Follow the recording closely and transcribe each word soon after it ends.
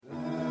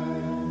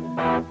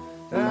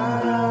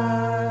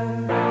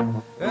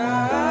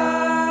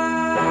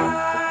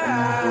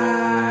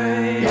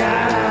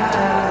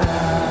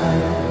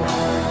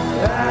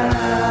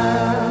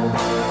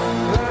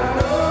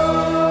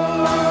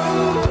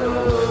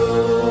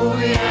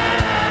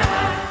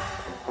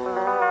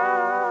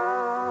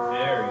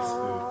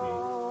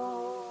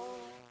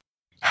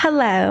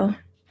Hello.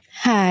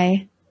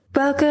 Hi.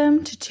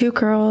 Welcome to Two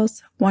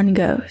Girls, One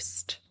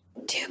Ghost.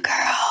 Two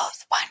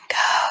girls, one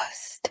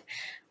ghost.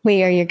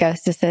 We are your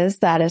ghostesses.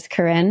 That is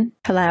Corinne.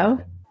 Hello.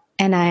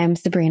 And I am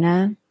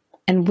Sabrina.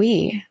 And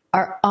we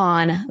are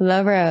on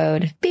the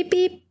road. Beep,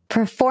 beep.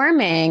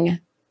 Performing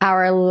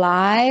our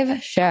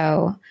live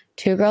show,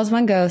 Two Girls,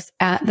 One Ghost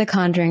at the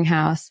Conjuring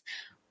House.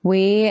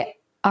 We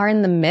are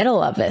in the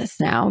middle of this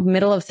now,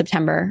 middle of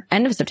September,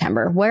 end of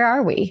September. Where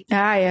are we?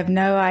 I have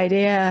no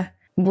idea.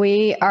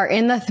 We are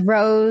in the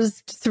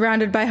throes,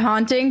 surrounded by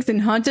hauntings and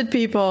haunted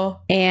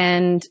people.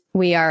 And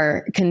we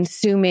are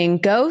consuming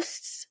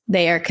ghosts.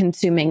 They are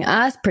consuming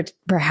us.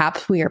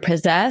 Perhaps we are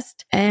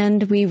possessed.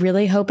 And we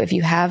really hope if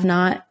you have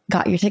not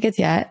got your tickets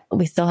yet,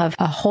 we still have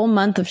a whole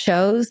month of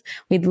shows.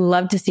 We'd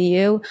love to see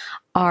you.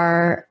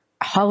 Our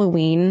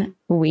Halloween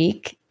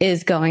week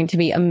is going to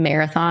be a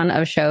marathon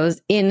of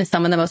shows in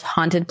some of the most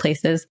haunted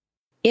places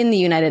in the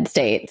United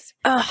States.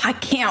 Oh, I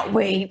can't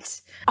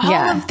wait. All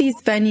of these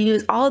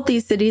venues, all of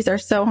these cities are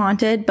so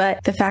haunted,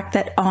 but the fact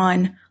that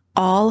on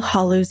All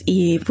Hallows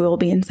Eve, we will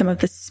be in some of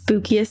the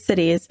spookiest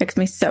cities makes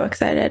me so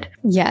excited.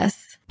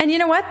 Yes. And you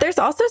know what? There's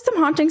also some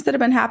hauntings that have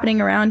been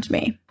happening around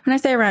me. When I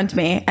say around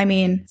me, I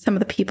mean some of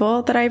the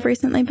people that I've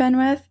recently been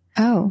with.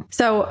 Oh.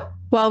 So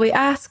while we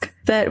ask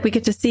that we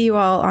get to see you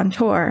all on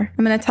tour,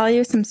 I'm going to tell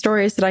you some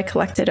stories that I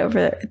collected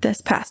over this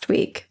past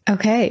week.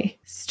 Okay.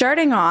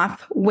 Starting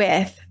off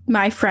with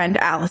my friend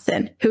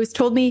Allison, who has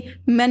told me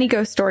many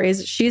ghost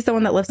stories. She's the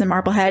one that lives in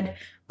Marblehead,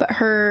 but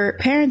her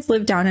parents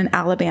live down in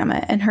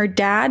Alabama, and her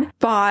dad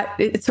bought,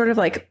 it's sort of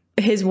like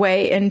his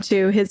way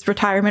into his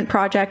retirement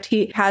project.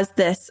 He has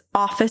this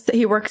office that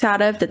he works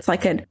out of that's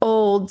like an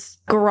old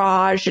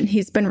garage, and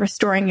he's been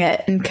restoring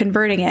it and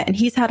converting it. And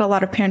he's had a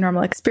lot of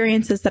paranormal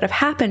experiences that have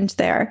happened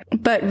there.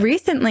 But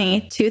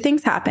recently, two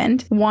things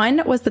happened.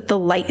 One was that the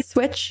light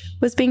switch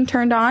was being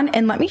turned on.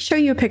 And let me show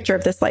you a picture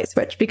of this light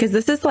switch, because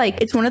this is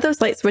like, it's one of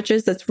those light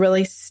switches that's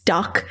really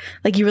stuck.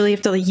 Like you really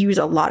have to use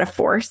a lot of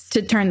force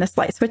to turn this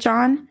light switch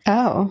on.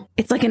 Oh.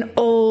 It's like an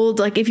old,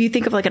 like if you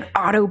think of like an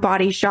auto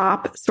body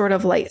shop sort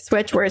of light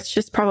switch where it's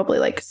just probably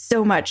like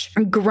so much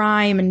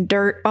grime and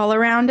dirt all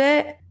around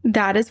it.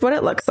 That is what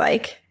it looks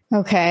like.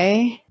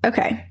 Okay.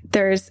 Okay.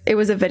 It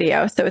was a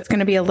video, so it's going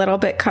to be a little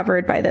bit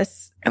covered by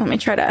this. Let me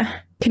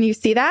can you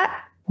see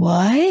that?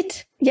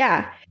 What?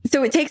 Yeah.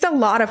 So it takes a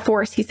lot of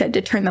force, he said,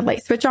 to turn the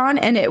light switch on.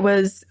 And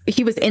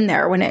he was in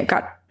there when it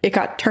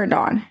got turned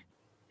on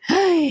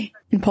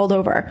and pulled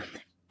over.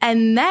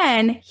 And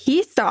then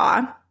he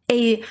saw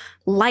a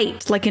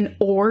light, like an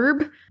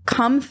orb,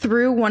 come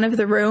through one of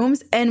the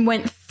rooms and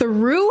went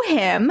through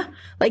him,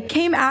 like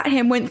came at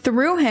him, went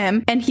through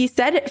him. And he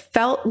said it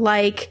felt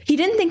like, he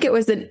didn't think it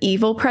was an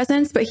evil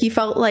presence, but he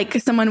felt like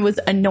someone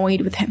was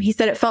annoyed with him. He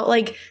said it felt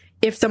like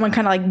if someone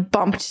kind of like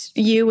bumped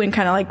you and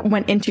kind of like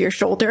went into your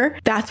shoulder.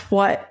 That's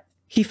what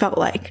he felt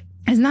like.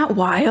 Isn't that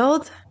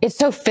wild? It's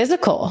so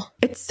physical.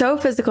 It's so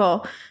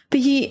physical. But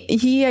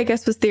he, I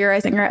guess, was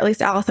theorizing, or at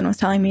least Allison was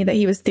telling me that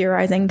he was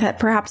theorizing that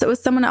perhaps it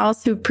was someone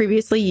else who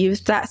previously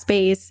used that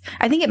space.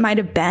 I think it might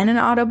have been an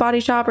auto body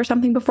shop or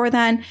something before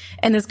then.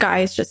 And this guy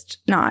is just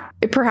not,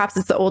 perhaps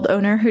it's the old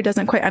owner who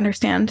doesn't quite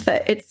understand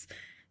that it's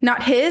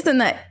not his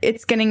and that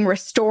it's getting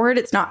restored.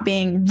 It's not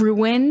being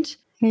ruined.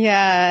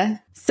 Yeah.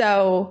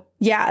 So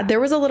yeah, there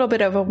was a little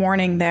bit of a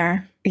warning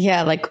there.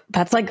 Yeah, like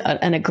that's like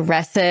an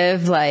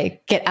aggressive,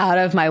 like, get out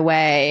of my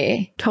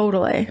way.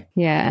 Totally.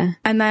 Yeah.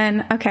 And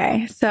then,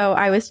 okay, so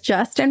I was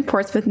just in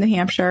Portsmouth, New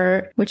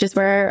Hampshire, which is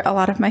where a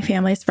lot of my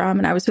family's from.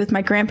 And I was with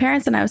my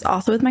grandparents, and I was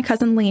also with my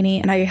cousin Lainey,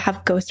 and I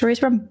have ghost stories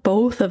from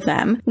both of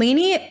them.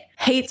 Lainey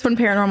hates when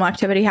paranormal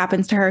activity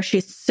happens to her.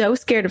 She's so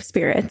scared of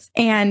spirits.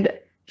 And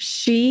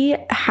she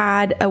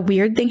had a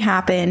weird thing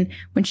happen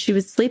when she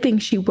was sleeping.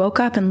 She woke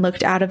up and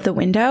looked out of the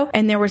window,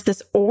 and there was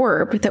this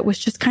orb that was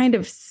just kind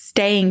of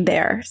staying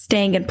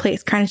in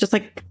place, kind of just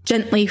like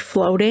gently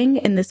floating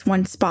in this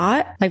one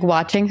spot. Like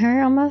watching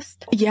her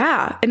almost?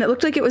 Yeah. And it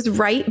looked like it was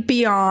right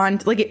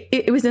beyond, like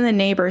it was in the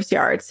neighbor's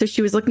yard. So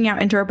she was looking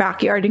out into her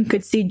backyard and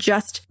could see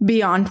just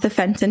beyond the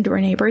fence into her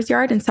neighbor's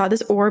yard and saw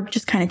this orb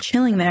just kind of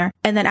chilling there.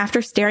 And then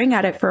after staring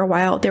at it for a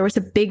while, there was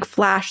a big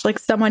flash, like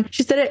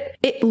she said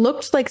it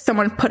looked like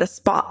someone put a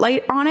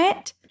spotlight on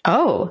it.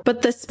 Oh.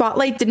 But the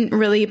spotlight didn't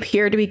really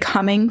appear to be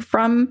coming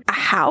from a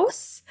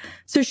house.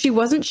 So she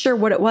wasn't sure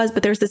what it was,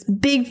 but there's this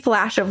big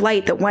flash of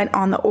light that went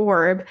on the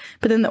orb,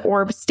 but then the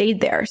orb stayed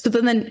there. So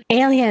then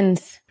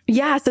aliens.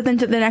 Yeah. So then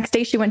the next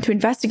day she went to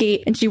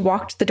investigate, and she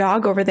walked the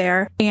dog over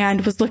there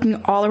and was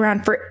looking all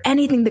around for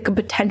anything that could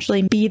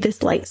potentially be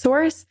this light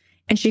source.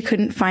 And she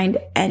couldn't find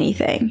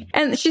anything.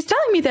 And she's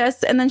telling me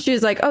this. And then she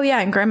was like, oh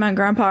yeah, and grandma and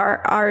grandpa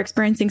are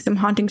experiencing some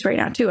hauntings right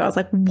now too. I was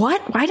like, what?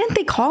 Why didn't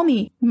they call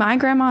me? My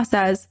grandma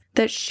says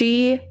that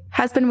she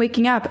has been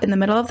waking up in the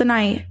middle of the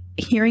night,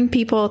 hearing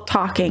people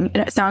talking, and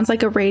it sounds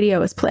like a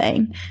radio is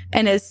playing.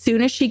 And as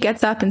soon as she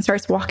gets up and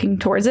starts walking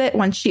towards it,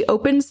 when she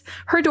opens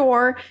her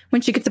door,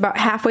 when she gets about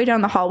halfway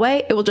down the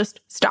hallway, it will just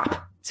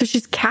stop. So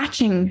she's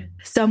catching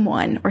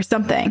someone or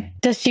something.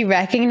 Does she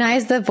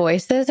recognize the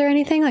voices or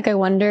anything? Like, I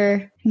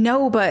wonder.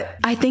 No, but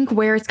I think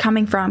where it's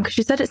coming from, because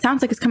she said it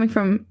sounds like it's coming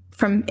from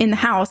in the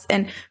house,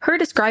 and her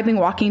describing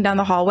walking down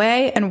the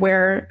hallway and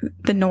where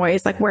the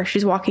noise, like where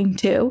she's walking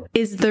to,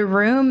 is the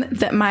room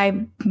that my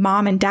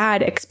mom and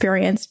dad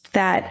experienced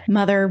that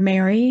Mother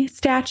Mary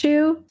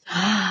statue.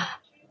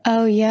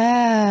 Oh,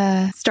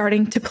 yeah.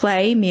 Starting to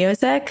play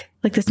music.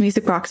 Like this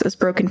music box that was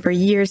broken for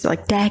years,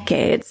 like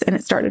decades, and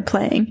it started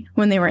playing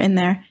when they were in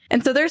there.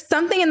 And so there's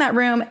something in that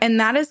room, and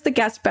that is the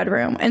guest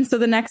bedroom. And so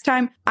the next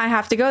time I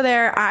have to go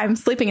there, I'm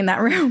sleeping in that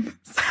room.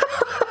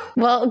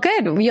 Well,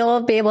 good.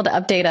 You'll be able to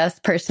update us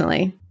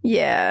personally.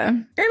 Yeah.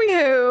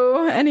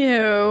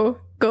 Anywho,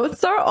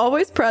 ghosts are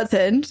always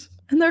present,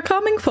 and they're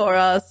coming for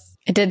us.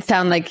 It did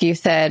sound like you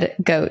said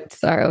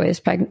goats are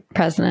always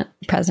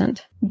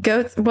present.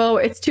 Goats. Well,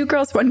 it's 2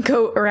 girls, 1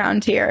 goat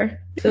around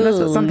here. That's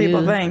what some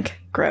people think.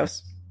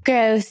 Gross.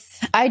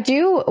 I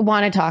do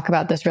want to talk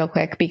about this real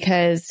quick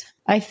because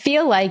I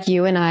feel like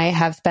you and I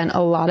have spent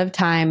a lot of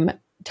time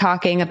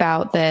talking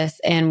about this,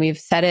 and we've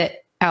said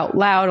it out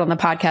loud on the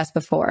podcast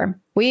before.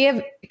 We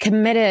have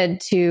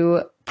committed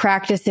to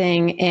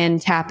practicing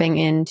and tapping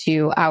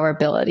into our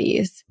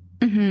abilities.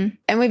 Mm-hmm.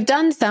 And we've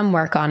done some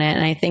work on it.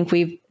 And I think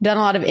we've done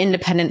a lot of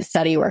independent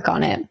study work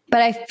on it.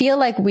 But I feel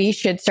like we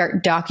should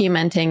start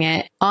documenting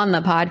it on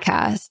the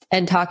podcast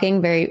and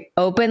talking very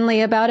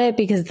openly about it,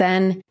 because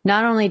then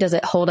not only does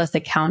it hold us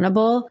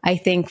accountable, I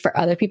think for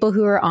other people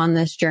who are on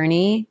this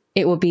journey,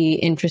 it will be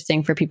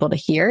interesting for people to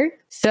hear.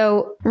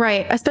 So,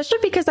 right. Especially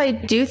because I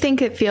do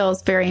think it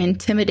feels very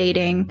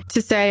intimidating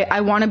to say,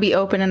 I want to be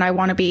open and I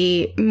want to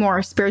be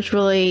more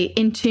spiritually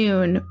in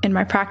tune in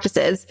my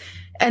practices.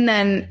 And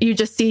then you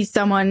just see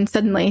someone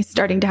suddenly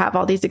starting to have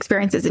all these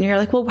experiences, and you're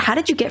like, well, how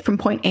did you get from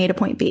point A to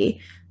point B?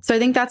 So I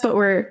think that's what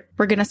we're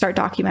going to start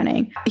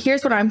documenting.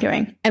 Here's what I'm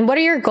doing. And what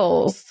are your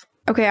goals?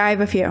 Okay, I have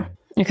a few.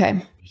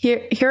 Okay.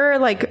 Here are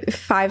like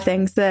 5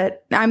 things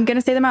that I'm going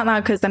to say them out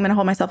loud because I'm going to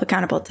hold myself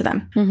accountable to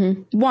them.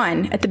 Mm-hmm.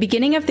 1, at the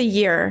beginning of the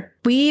year,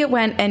 we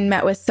went and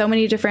met with so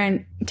many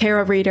different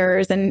tarot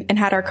readers and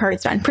had our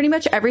cards done. Pretty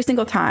much every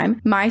single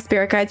time, my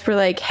spirit guides were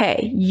like,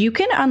 hey, you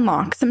can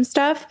unlock some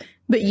stuff,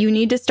 but you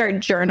need to start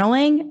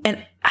journaling.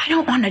 And I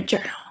don't want to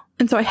journal.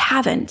 And so I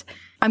haven't.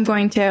 I'm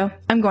going to.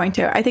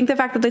 I think the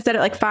fact that they said it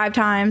like 5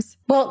 times.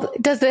 Well,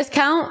 does this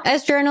count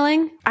as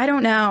journaling? I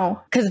don't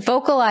know. Because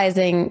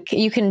vocalizing,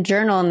 you can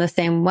journal in the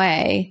same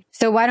way.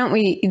 So why don't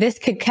this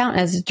could count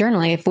as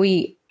journaling if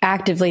we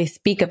actively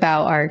speak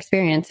about our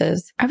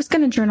experiences. I was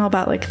going to journal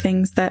about like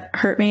things that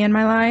hurt me in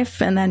my life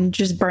and then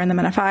just burn them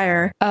in a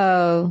fire.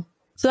 Oh.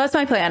 So that's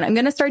my plan. I'm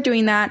going to start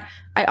doing that.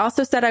 I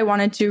also said I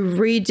wanted to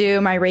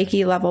redo my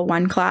Reiki level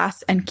 1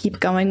 class and keep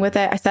going with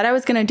it. I said I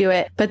was going to do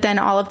it, but then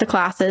all of the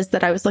classes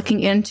that I was looking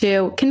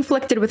into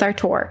conflicted with our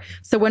tour.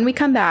 So when we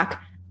come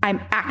back,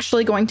 I'm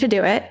actually going to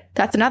do it.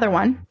 That's another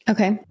one.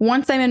 Okay.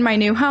 Once I'm in my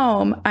new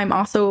home, I'm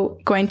also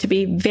going to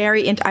be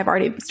I've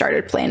already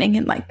started planning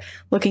and like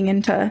looking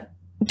into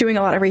doing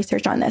a lot of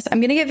research on this. I'm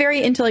going to get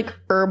very into like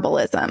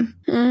herbalism.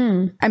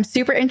 I'm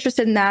super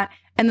interested in that.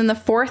 And then the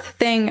 4th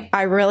thing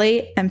I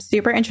really am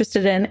super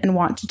interested in and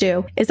want to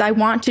do is I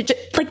want to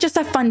just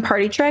a fun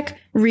party trick,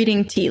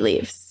 reading tea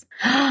leaves.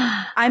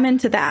 I'm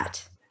into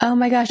that. Oh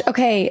my gosh.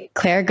 Okay.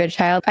 Claire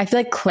Goodchild. I feel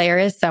like Claire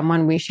is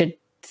someone we should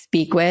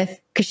speak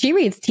with because she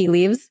reads tea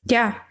leaves.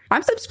 Yeah.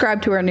 I'm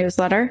subscribed to her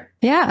newsletter.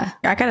 Yeah.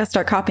 I got to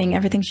start copying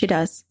everything she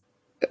does.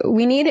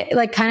 We need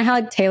like kind of how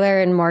like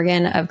Taylor and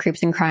Morgan of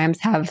Creeps and Crimes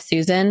have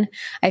Susan.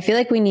 I feel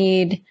like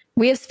we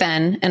have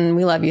Sven, and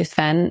we love you,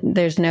 Sven.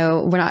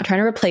 We're not trying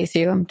to replace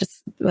you. I'm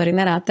just letting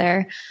that out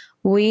there.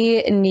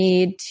 We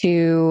need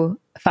to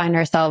find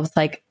ourselves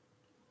like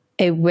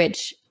a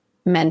witch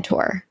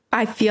mentor.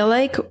 I feel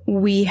like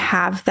we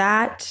have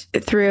that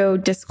through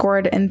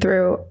Discord and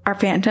through our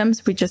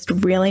phantoms. We just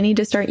really need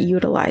to start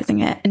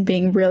utilizing it and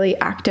being really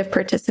active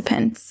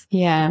participants.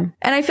 Yeah.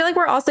 And I feel like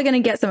we're also going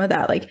to get some of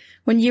that. Like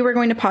when you were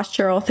going to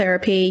postural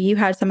therapy, you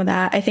had some of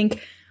that. I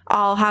think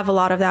I'll have a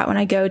lot of that when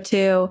I go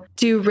to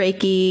do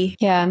Reiki.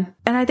 Yeah.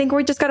 And I think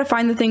we just got to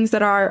find the things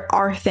that are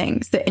our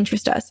things that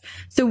interest us.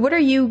 So what are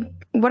your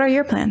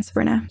plans,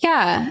 Brenna?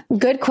 Yeah.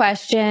 Good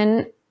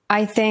question.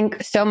 I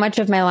think so much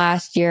of my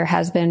last year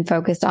has been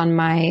focused on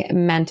my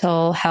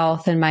mental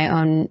health and my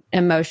own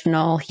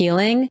emotional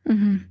healing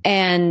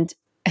and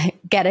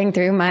getting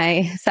through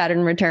my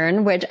Saturn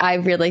return, which I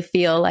really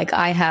feel like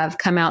I have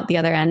come out the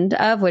other end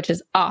of, which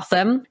is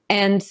awesome.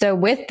 And so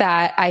with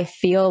that, I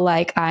feel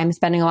like I'm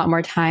spending a lot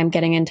more time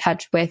getting in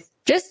touch with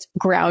just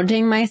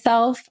grounding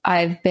myself.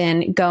 I've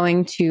been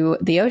going to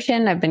the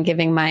ocean. I've been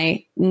giving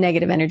my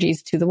negative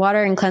energies to the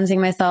water and cleansing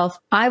myself.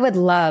 I would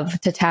love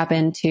to tap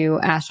into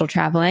astral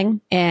traveling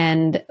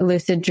and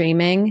lucid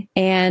dreaming.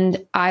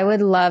 And I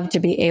would love to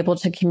be able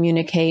to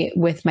communicate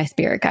with my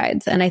spirit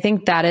guides. And I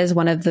think that is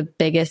one of the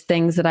biggest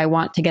things that I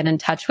want to get in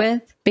touch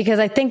with, because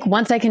I think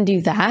once I can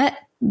do that,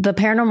 the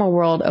paranormal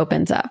world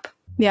opens up.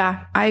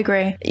 Yeah, I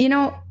agree.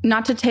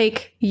 Not to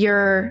take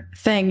your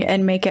thing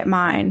and make it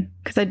mine,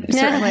 because I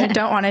certainly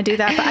don't want to do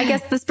that. But I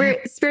guess the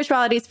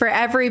spirituality is for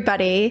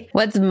everybody.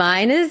 What's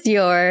mine is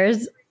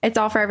yours. It's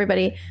all for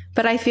everybody.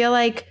 But I feel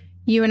like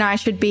you and I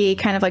should be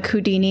kind of like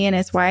Houdini and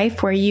his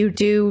wife, where you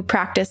do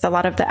practice a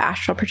lot of the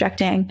astral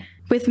projecting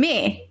with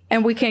me,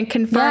 and we can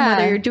confirm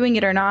whether you're doing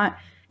it or not.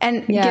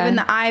 And given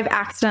that I've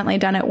accidentally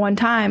done it one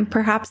time,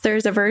 perhaps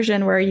there's a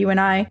version where you and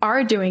I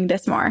are doing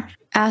this more.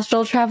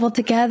 Astral travel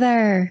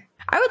together.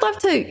 I would love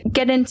to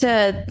get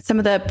into some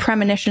of the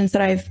premonitions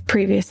that I've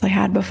previously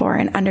had before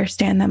and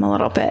understand them a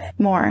little bit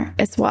more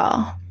as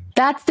well.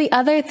 That's the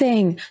other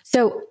thing.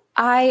 So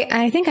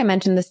I think I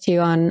mentioned this to you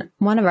on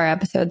one of our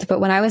episodes, but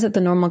when I was at the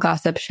Normal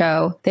Gossip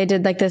show, they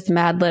did like this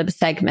Mad Lib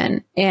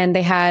segment, and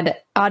they had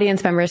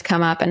audience members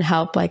come up and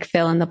help like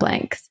fill in the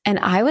blanks. And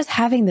I was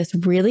having this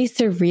really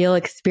surreal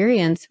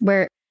experience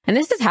where, and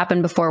this has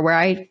happened before, where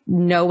I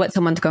know what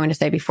someone's going to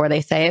say before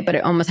they say it, but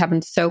it almost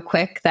happens so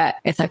quick that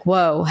it's like,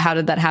 whoa, how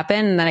did that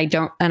happen? And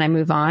then I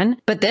move on.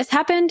 But this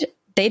happened.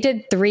 They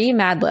did 3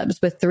 Mad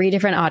Libs with 3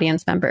 different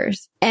audience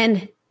members,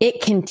 and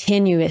it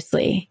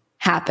continuously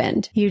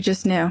happened. You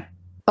just knew.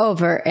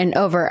 Over and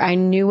over. I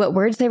knew what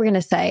words they were going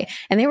to say,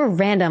 and they were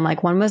random.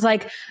 Like one was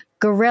like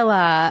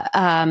gorilla,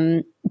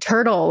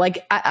 turtle.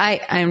 Like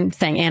I'm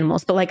saying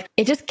animals, but like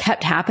it just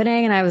kept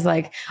happening. And I was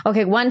like,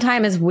 okay, one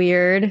time is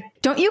weird.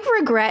 Don't you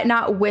regret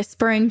not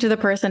whispering to the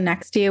person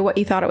next to you what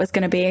you thought it was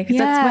going to be? Because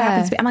that's what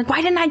happens to me. I'm like,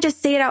 why didn't I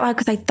just say it out loud?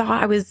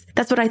 Because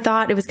that's what I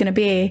thought it was going to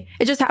be.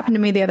 It just happened to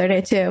me the other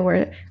day too,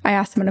 where I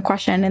asked someone a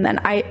question and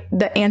then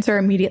the answer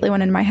immediately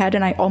went in my head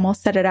and I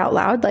almost said it out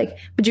loud. Like,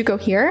 would you go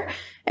here?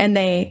 And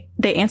they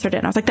answered it.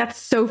 And I was like, that's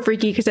so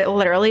freaky, because it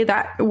literally,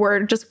 that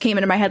word just came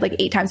into my head like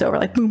 8 times over,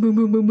 like boom, boom,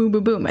 boom, boom, boom,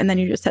 boom, boom. And then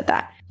you just said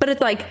that. But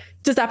it's like,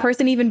 does that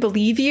person even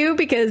believe you?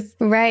 Because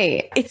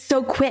it's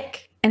so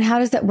quick. And how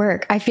does that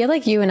work? I feel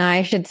like you and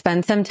I should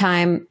spend some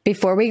time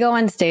before we go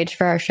on stage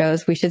for our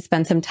shows. We should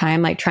spend some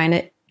time like trying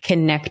to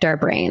connect our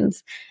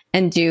brains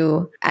and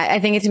I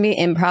think it's going to be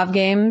improv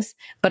games,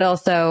 but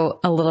also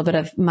a little bit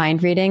of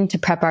mind reading to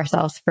prep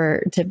ourselves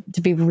to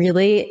be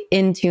really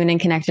in tune and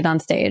connected on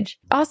stage.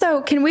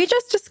 Also, can we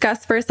just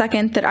discuss for a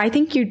second that I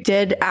think you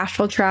did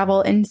astral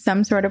travel in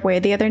some sort of way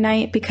the other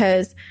night,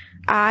 because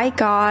I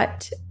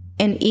got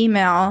an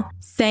email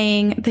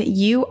saying that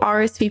you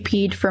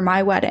RSVP'd for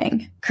my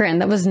wedding. Corinne,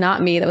 that was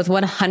not me. That was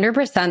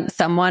 100%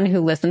 someone who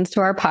listens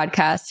to our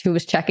podcast, who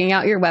was checking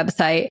out your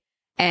website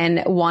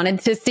and wanted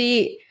to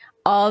see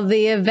all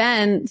the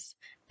events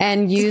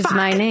and use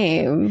my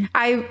name.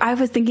 I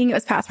was thinking it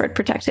was password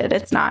protected.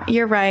 It's not.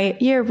 You're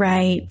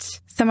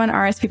right. Someone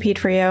RSVP'd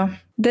for you.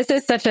 This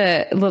is such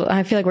a little,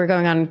 I feel like we're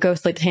going on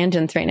ghostly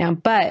tangents right now,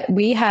 but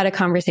we had a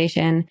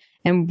conversation,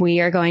 and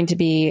we are going to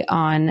be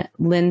on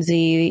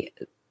Lindsay's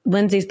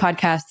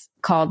podcast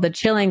called The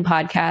Chilling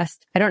Podcast.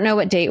 I don't know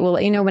what date. We'll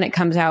let you know when it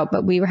comes out,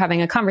 but we were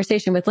having a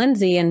conversation with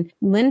Lindsay, and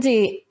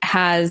Lindsay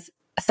has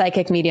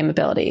psychic medium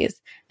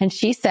abilities. And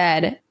she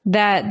said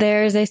that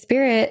there's a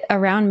spirit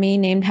around me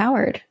named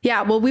Howard.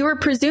 Yeah. Well, we were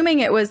presuming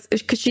it was,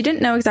 because she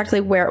didn't know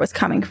exactly where it was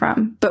coming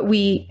from, but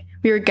we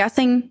were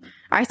guessing.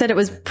 I said it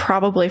was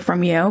probably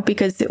from you,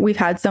 because we've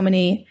had so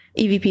many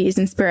EVPs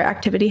and spirit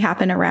activity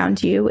happen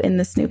around you in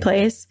this new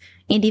place,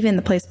 and even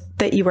the place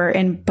that you were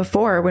in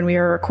before when we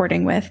were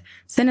recording with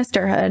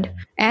Sinisterhood.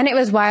 And it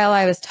was while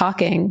I was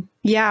talking.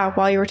 Yeah,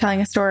 while you were telling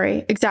a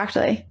story.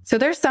 Exactly. So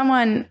there's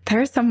someone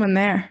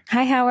there.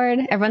 Hi, Howard.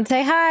 Everyone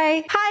say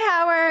hi. Hi,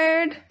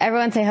 Howard.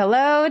 Everyone say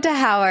hello to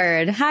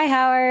Howard. Hi,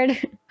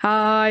 Howard.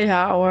 Hi,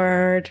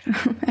 Howard.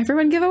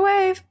 Everyone give a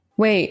wave.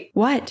 Wait.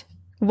 What?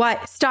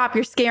 What? Stop.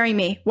 You're scaring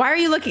me. Why are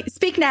you looking?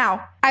 Speak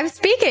now. I'm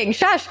speaking.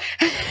 Shush.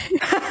 You're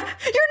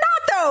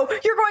not, though.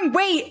 You're going,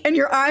 wait, and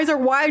your eyes are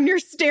wide and you're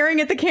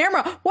staring at the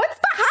camera. What's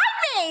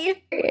behind me?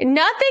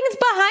 Nothing's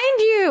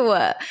behind you.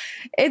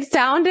 It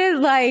sounded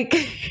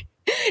like...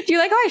 Do you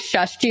like how I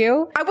shushed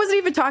you? I wasn't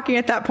even talking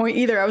at that point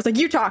either. I was like,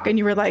 you talk. And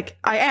you were like,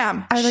 I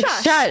am. I was like,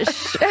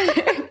 shush.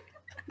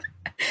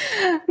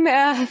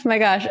 Oh my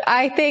gosh.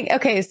 I think,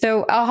 okay,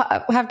 so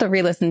I'll have to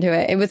re-listen to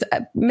it. It was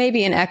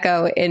maybe an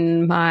echo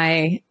in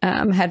my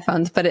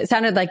headphones, but it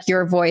sounded like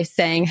your voice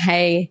saying,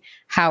 hey,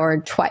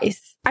 Howard,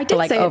 twice. I did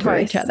say over it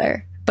twice. each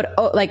other, but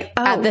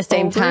at the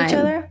same time. Each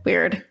other?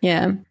 Weird.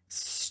 Yeah.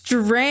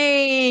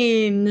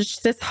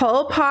 Strange. This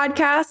whole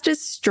podcast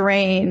is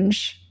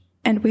strange.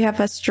 And we have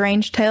a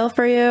strange tale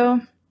for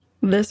you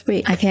this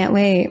week. I can't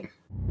wait.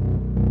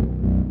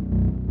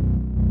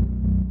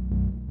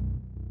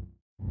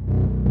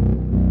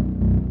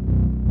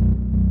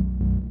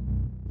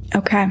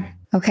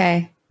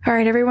 Okay. All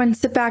right, everyone,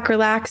 sit back,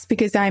 relax,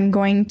 because I'm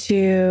going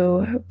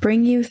to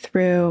bring you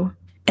through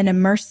an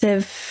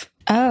immersive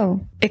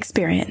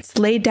experience.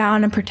 Lay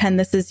down and pretend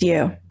this is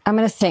you. I'm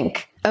going to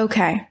sink.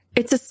 Okay.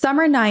 It's a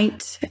summer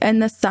night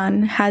and the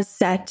sun has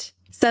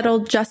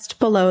settled just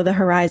below the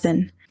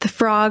horizon. The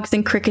frogs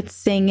and crickets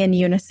sing in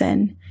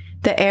unison.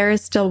 The air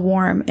is still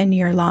warm in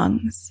your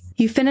lungs.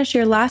 You finish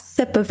your last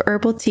sip of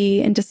herbal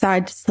tea and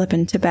decide to slip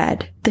into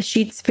bed. The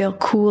sheets feel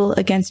cool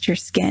against your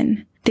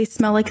skin. They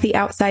smell like the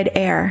outside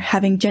air,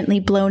 having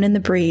gently blown in the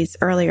breeze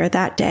earlier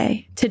that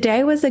day.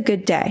 Today was a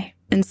good day,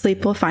 and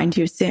sleep will find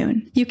you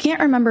soon. You can't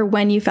remember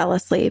when you fell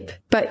asleep,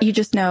 but you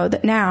just know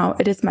that now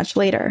it is much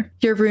later.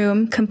 Your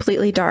room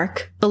completely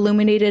dark,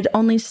 illuminated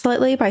only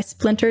slightly by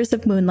splinters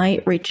of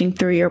moonlight reaching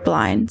through your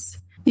blinds.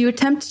 You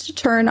attempt to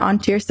turn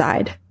onto your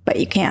side,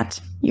 but you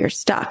can't. You're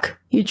stuck.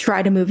 You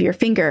try to move your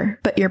finger,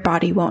 but your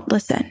body won't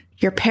listen.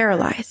 You're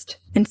paralyzed.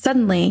 And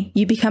suddenly,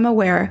 you become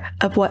aware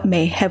of what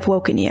may have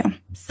woken you.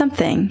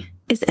 Something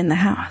is in the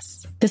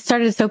house. This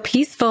started so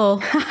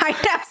peaceful. I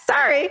know,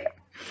 sorry.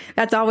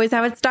 That's always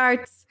how it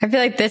starts. I feel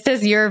like this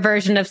is your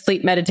version of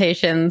sleep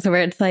meditations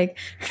where it's like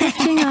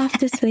drifting off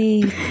to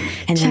sleep.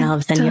 And then all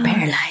of a sudden you're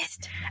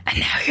paralyzed. And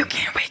now you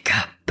can't wake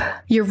up.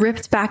 You're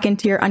ripped back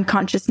into your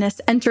unconsciousness,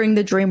 entering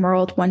the dream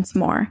world once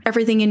more.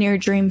 Everything in your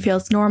dream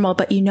feels normal,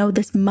 but you know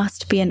this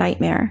must be a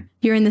nightmare.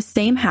 You're in the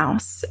same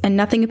house, and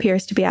nothing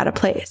appears to be out of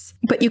place.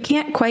 But you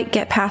can't quite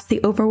get past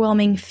the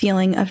overwhelming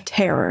feeling of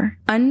terror.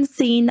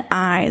 Unseen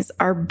eyes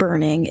are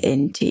burning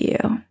into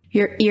you.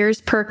 Your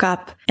ears perk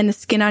up, and the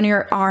skin on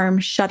your arm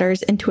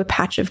shudders into a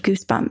patch of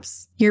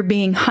goosebumps. You're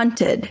being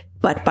hunted,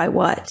 but by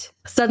what?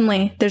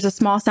 Suddenly, there's a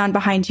small sound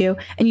behind you,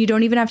 and you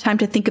don't even have time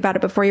to think about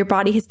it before your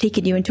body has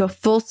taken you into a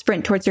full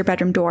sprint towards your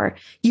bedroom door.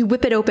 You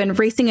whip it open,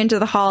 racing into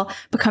the hall,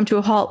 but come to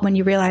a halt when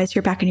you realize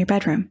you're back in your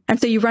bedroom. And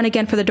so you run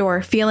again for the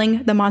door,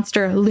 feeling the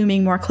monster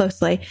looming more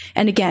closely.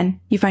 And again,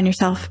 you find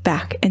yourself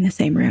back in the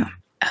same room.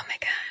 Oh my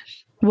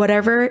gosh.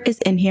 Whatever is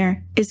in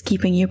here is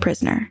keeping you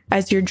prisoner.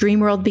 As your dream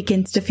world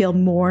begins to feel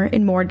more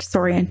and more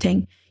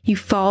disorienting, you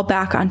fall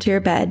back onto your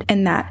bed,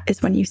 and that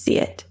is when you see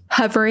it.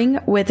 Hovering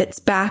with its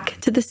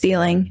back to the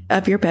ceiling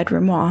of your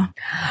bedroom wall.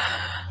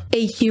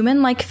 A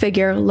human-like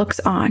figure looks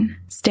on,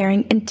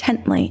 staring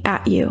intently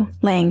at you,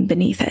 laying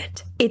beneath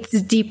it.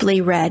 It's deeply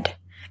red.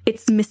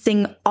 It's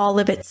missing all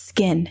of its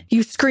skin.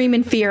 You scream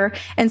in fear,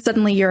 and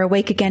suddenly you're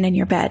awake again in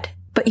your bed.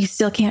 But you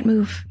still can't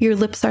move. Your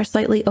lips are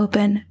slightly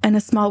open, and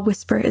a small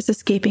whisper is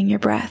escaping your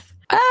breath.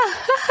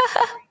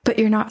 But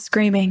you're not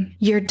screaming.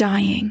 You're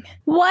dying.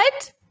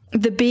 What?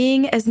 The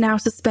being is now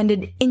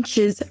suspended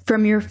inches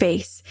from your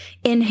face,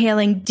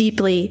 inhaling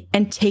deeply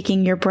and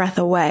taking your breath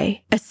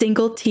away. A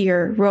single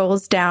tear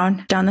rolls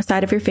down the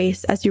side of your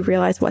face as you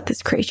realize what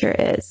this creature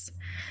is.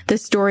 The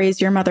stories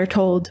your mother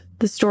told,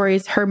 the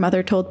stories her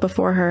mother told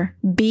before her.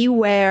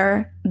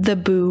 Beware the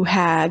Boo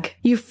Hag.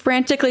 You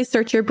frantically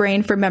search your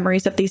brain for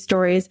memories of these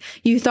stories.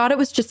 You thought it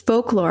was just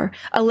folklore,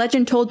 a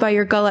legend told by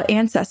your Gullah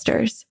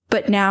ancestors.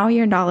 But now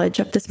your knowledge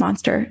of this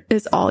monster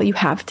is all you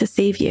have to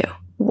save you.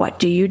 What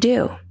do you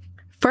do?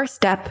 First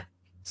step,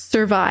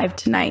 survive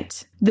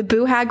tonight. The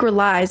Boo Hag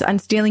relies on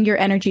stealing your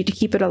energy to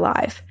keep it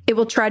alive. It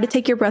will try to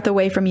take your breath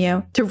away from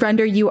you, to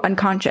render you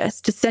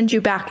unconscious, to send you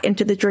back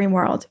into the dream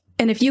world.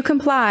 And if you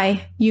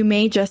comply, you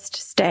may just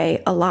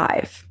stay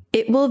alive.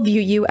 It will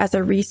view you as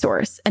a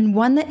resource and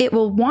one that it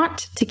will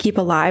want to keep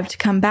alive to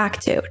come back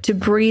to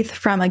breathe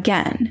from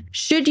again.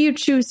 Should you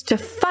choose to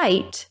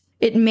fight,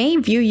 it may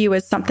view you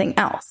as something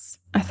else,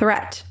 a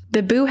threat.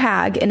 The Boo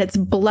Hag, in its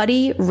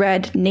bloody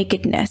red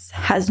nakedness,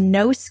 has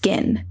no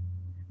skin,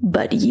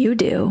 but you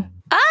do.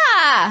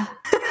 Ah!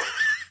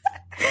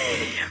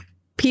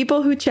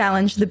 People who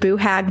challenge the Boo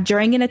Hag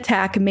during an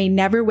attack may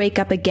never wake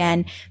up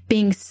again,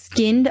 being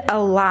skinned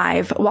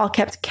alive while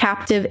kept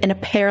captive in a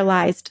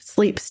paralyzed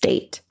sleep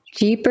state.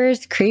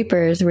 Jeepers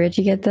creepers, where'd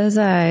you get those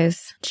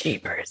eyes?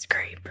 Jeepers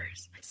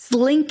creepers.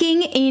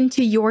 Slinking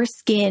into your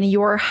skin,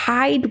 your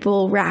hide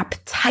will wrap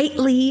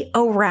tightly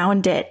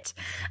around it,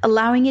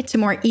 allowing it to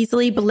more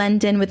easily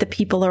blend in with the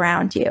people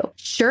around you.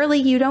 Surely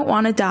you don't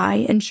want to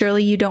die, and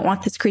surely you don't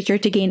want this creature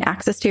to gain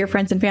access to your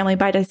friends and family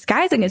by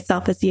disguising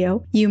itself as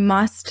you. You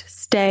must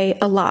stay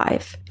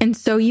alive. And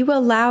so you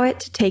allow it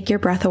to take your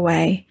breath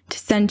away, to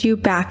send you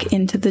back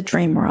into the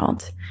dream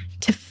world,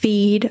 to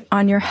feed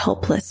on your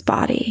helpless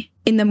body.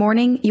 In the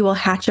morning, you will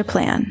hatch a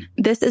plan.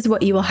 This is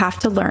what you will have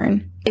to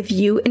learn if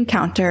you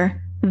encounter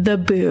the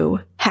Boo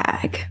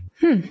Hag.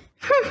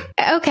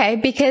 Okay,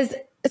 because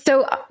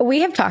so we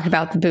have talked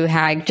about the Boo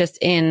Hag just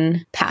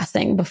in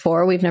passing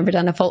before. We've never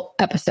done a full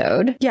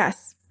episode.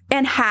 Yes.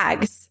 And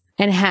hags.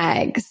 And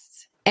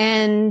hags.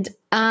 And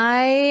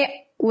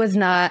I was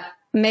not,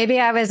 maybe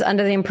I was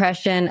under the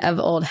impression of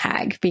old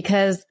hag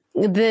because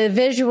the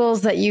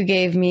visuals that you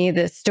gave me,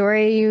 the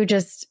story you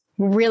just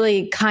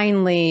really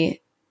kindly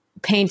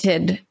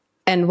painted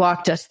and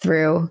walked us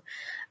through,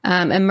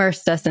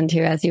 immersed us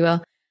into, as you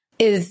will,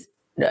 is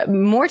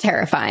more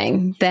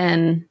terrifying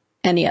than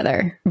any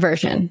other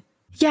version.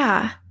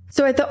 Yeah.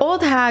 So the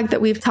old hag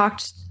that we've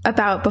talked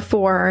about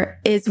before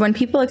is when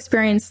people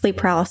experience sleep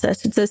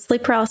paralysis. It's a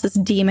sleep paralysis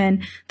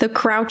demon that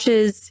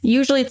crouches.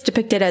 Usually it's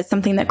depicted as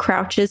something that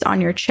crouches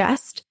on your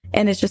chest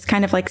and is just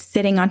kind of like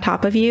sitting on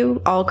top of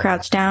you, all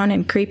crouched down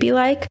and creepy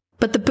like.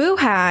 But the Boo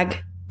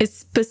Hag is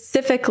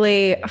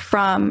specifically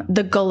from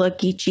the Gullah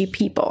Geechee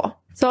people.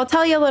 So I'll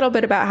tell you a little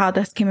bit about how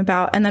this came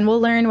about, and then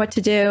we'll learn what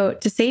to do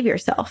to save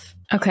yourself.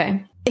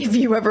 Okay. If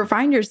you ever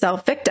find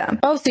yourself victim.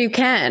 Oh, so you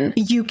can.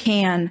 You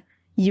can.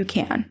 You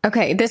can.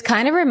 Okay. This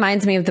kind of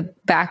reminds me of the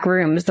back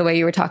rooms, the way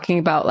you were talking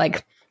about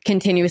like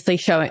continuously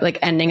showing, like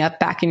ending up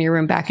back in your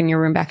room, back in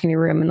your room, back in your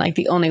room. And like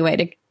the only way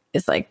to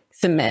is like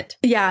submit.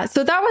 Yeah.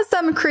 So that was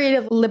some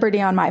creative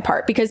liberty on my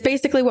part, because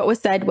basically what was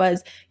said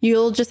was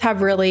you'll just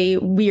have really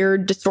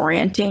weird,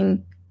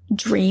 disorienting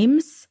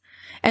dreams.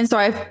 And so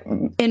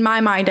in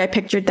my mind, I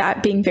pictured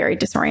that being very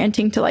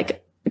disorienting to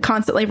like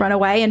constantly run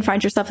away and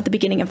find yourself at the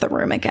beginning of the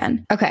room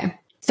again. Okay.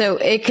 So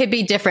it could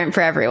be different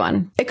for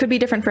everyone. It could be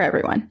different for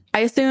everyone. I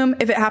assume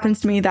if it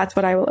happens to me, that's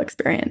what I will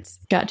experience.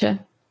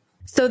 Gotcha.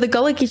 So the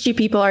Gullah Geechee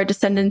people are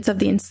descendants of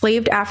the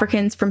enslaved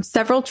Africans from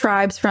several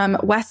tribes from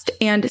West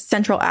and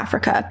Central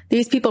Africa.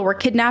 These people were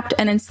kidnapped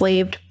and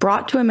enslaved,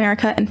 brought to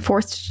America, and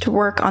forced to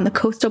work on the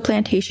coastal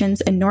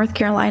plantations in North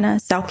Carolina,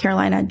 South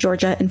Carolina,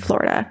 Georgia, and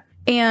Florida.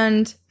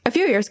 And a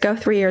few years ago,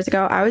 3 years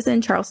ago, I was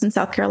in Charleston,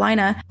 South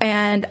Carolina,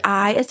 and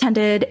I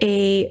attended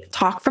a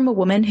talk from a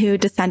woman who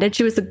descended.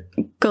 She was a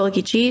Gullah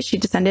Geechee. She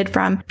descended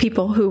from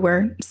people who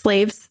were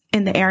slaves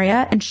in the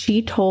area. And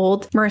she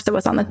told, Marissa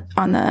was on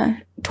the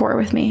tour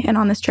with me and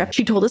on this trip,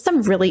 she told us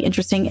some really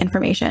interesting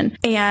information.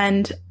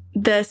 And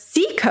the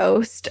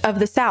seacoast of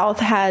the South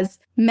has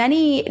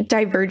many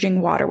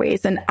diverging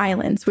waterways and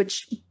islands,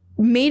 which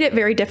made it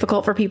very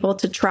difficult for people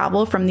to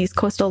travel from these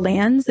coastal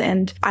lands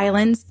and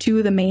islands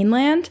to the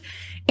mainland.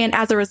 And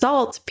as a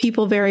result,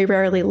 people very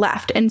rarely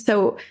left. And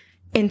so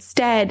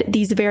instead,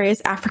 these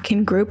various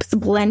African groups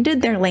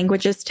blended their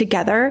languages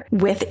together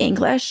with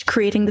English,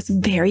 creating this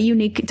very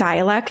unique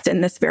dialect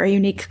and this very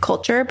unique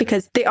culture,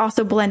 because they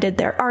also blended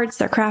their arts,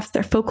 their crafts,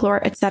 their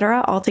folklore,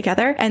 etc., all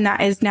together. And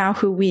that is now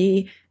who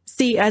we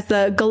see as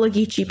the Gullah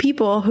Geechee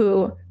people,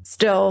 who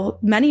still,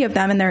 many of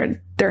them and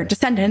their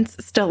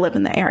descendants still live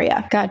in the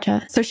area.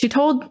 Gotcha. So she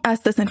told us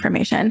this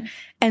information.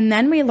 And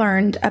then we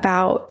learned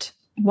about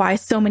why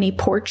so many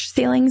porch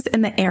ceilings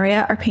in the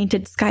area are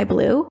painted sky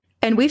blue.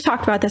 And we've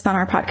talked about this on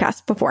our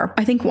podcast before,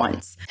 I think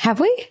once. Have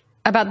we?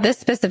 About this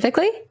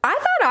specifically? I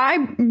thought I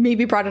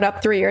maybe brought it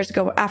up 3 years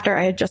ago after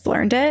I had just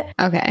learned it.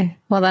 Okay.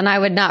 Well, then I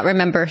would not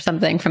remember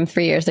something from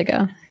 3 years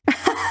ago.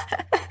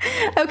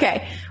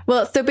 Okay.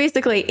 Well, so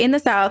basically in the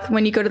South,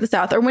 when you go to the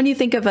South, or when you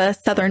think of a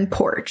Southern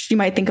porch, you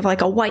might think of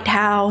like a white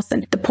house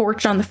and the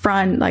porch on the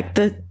front, like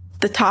the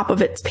top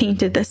of it's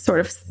painted this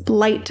sort of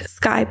light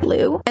sky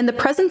blue. And the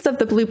presence of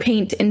the blue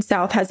paint in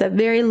South has a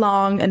very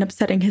long and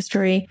upsetting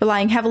history,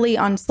 relying heavily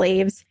on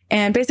slaves.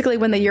 And basically,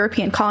 when the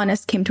European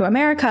colonists came to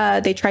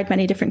America, they tried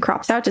many different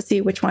crops out to see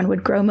which one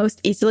would grow most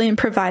easily and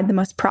provide the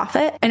most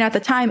profit. And at the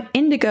time,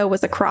 indigo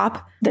was a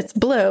crop that's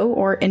blue,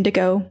 or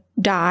indigo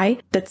dye.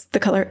 That's the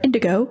color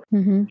indigo.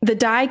 Mm-hmm. The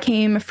dye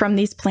came from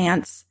these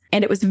plants,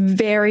 and it was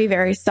very,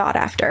 very sought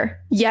after.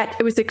 Yet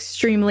it was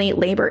extremely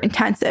labor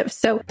intensive.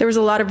 So there was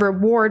a lot of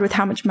reward with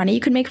how much money you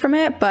could make from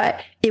it,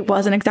 but it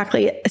wasn't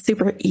exactly a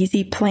super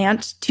easy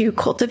plant to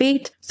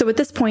cultivate. So at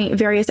this point,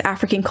 various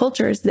African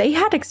cultures, they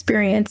had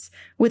experience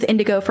with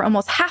indigo for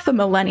almost half a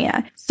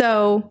millennia.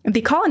 So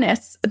the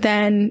colonists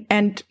then,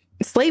 and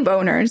slave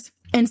owners,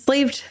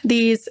 enslaved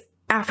these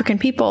African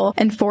people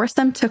and forced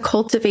them to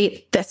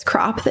cultivate this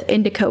crop, the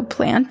indigo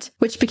plant,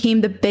 which became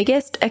the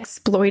biggest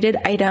exploited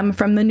item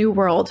from the New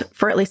World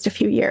for at least a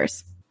few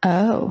years.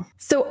 Oh.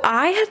 So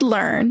I had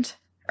learned,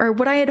 or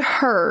what I had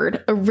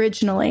heard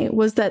originally,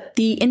 was that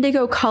the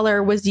indigo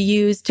color was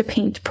used to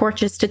paint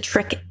porches to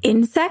trick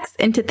insects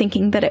into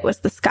thinking that it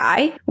was the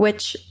sky,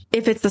 which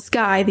if it's the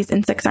sky, these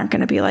insects aren't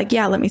going to be like,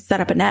 yeah, let me set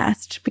up a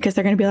nest, because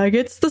they're going to be like,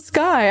 it's the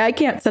sky. I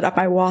can't set up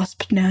my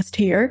wasp nest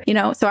here. You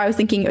know, so I was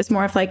thinking it was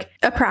more of like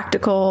a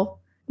practical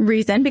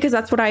reason, because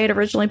that's what I had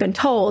originally been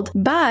told.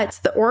 But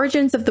the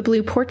origins of the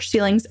blue porch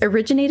ceilings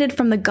originated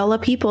from the Gullah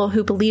people,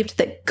 who believed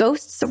that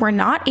ghosts were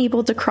not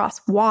able to cross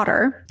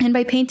water. And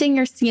by painting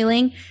your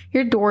ceiling,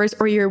 your doors,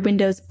 or your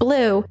windows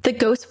blue, the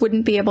ghosts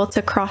wouldn't be able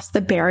to cross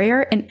the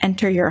barrier and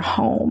enter your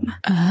home.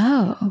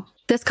 Oh.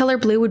 This color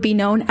blue would be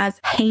known as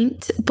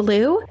haint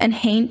blue, and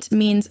haint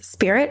means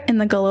spirit in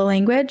the Gullah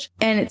language,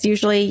 and it's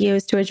usually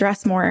used to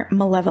address more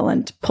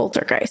malevolent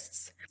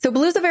poltergeists. So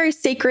blue is a very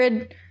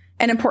sacred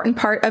and important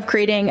part of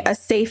creating a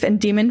safe and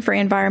demon-free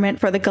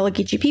environment for the Gullah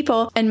Geechee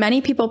people, and many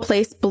people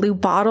place blue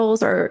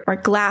bottles or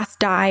glass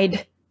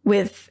dyed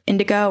with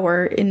indigo,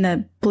 or in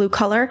the blue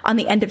color on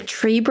the end of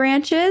tree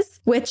branches,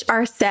 which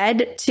are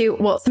said to,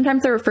 well,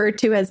 sometimes they're referred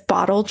to as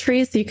bottle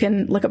trees. So you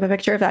can look up a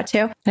picture of that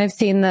too. I've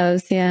seen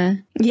those. Yeah.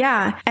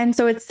 Yeah. And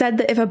so it's said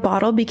that if a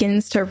bottle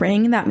begins to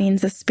ring, that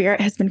means a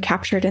spirit has been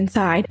captured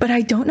inside. But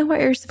I don't know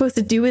what you're supposed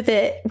to do with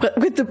it,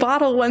 with the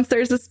bottle once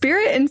there's a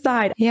spirit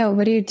inside. Yeah.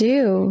 What do you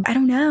do? I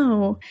don't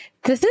know.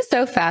 This is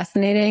so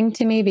fascinating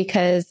to me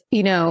because,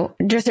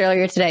 just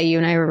earlier today, you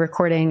and I were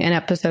recording an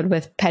episode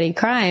with Petty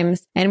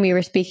Crimes, and we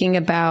were speaking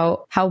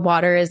about how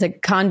water is a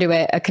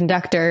conduit, a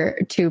conductor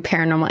to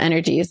paranormal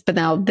energies. But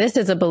now this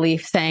is a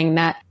belief saying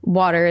that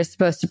water is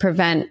supposed to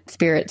prevent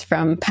spirits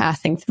from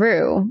passing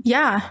through.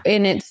 Yeah.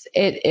 And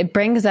it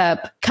brings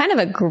up kind of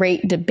a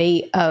great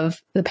debate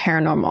of the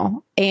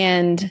paranormal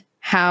and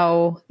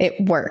how it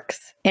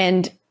works.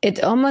 And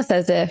it's almost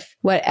as if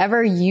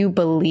whatever you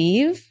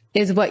believe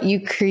is what you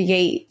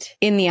create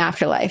in the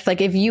afterlife. Like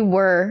if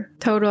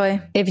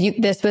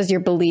this was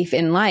your belief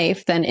in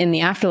life, then in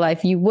the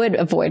afterlife, you would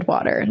avoid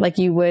water. Like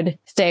you would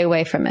stay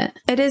away from it.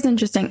 It is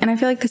interesting. And I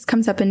feel like this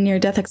comes up in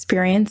near-death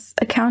experience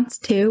accounts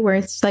too, where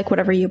it's like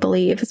whatever you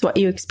believe is what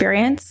you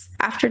experience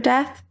after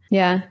death.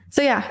 Yeah.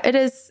 So yeah,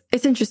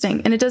 it's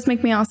interesting. And it does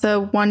make me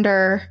also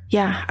wonder,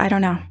 I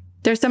don't know.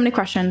 There's so many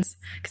questions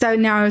because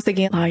I was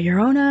thinking La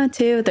Llorona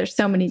too. There's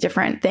so many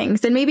different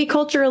things, and maybe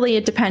culturally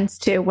it depends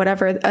too.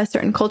 Whatever a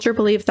certain culture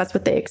believes, that's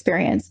what they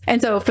experience. And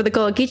so for the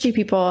Gullah Geechee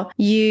people,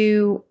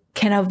 you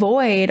can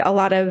avoid a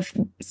lot of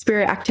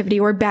spirit activity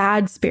or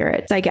bad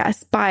spirits, I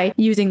guess, by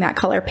using that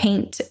color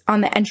paint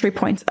on the entry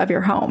points of your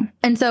home.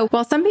 And so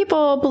while some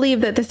people believe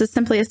that this is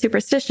simply a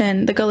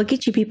superstition, the Gullah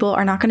Geechee people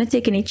are not going to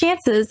take any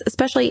chances,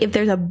 especially if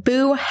there's a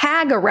boo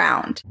hag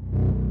around.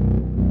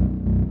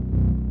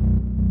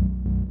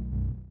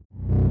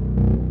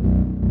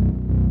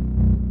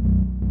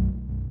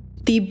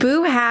 The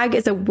boo hag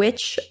is a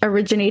witch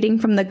originating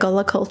from the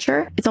Gullah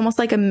culture. It's almost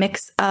like a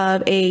mix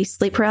of a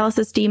sleep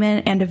paralysis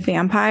demon and a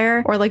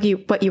vampire, or like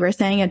what you were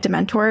saying, a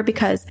dementor,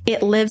 because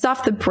it lives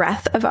off the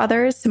breath of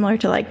others, similar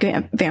to like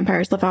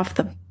vampires live off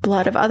the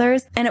blood of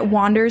others. And it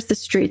wanders the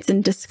streets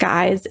in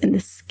disguise in the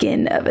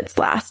skin of its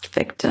last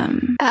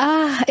victim.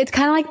 It's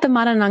kind of like the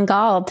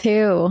Manananggal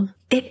too.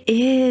 It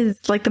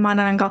is like the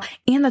Manananggal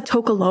and the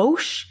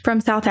Tokolosh from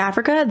South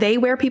Africa. They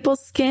wear people's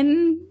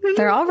skin.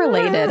 They're all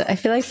related. I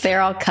feel like they're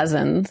all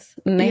cousins.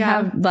 And they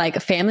have like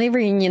family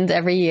reunions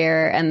every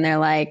year. And they're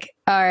like,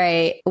 all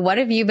right, what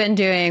have you been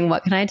doing?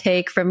 What can I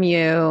take from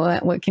you?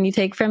 What can you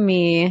take from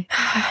me?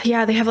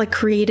 Yeah, they have like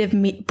creative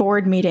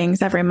board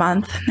meetings every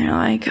month. And they're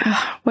like,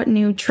 what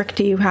new trick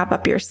do you have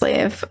up your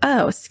sleeve?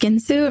 Oh, skin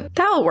suit?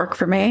 That'll work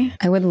for me.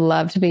 I would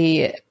love to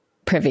be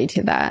privy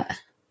to that.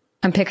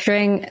 I'm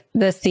picturing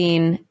the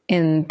scene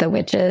in The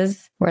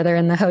Witches where they're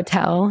in the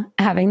hotel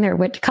having their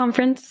witch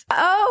conference.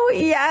 Oh,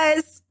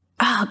 yes.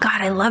 Oh,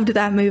 God, I loved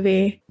that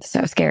movie.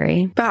 So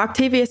scary. But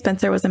Octavia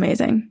Spencer was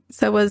amazing.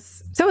 So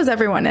was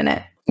everyone in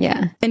it.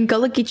 Yeah. In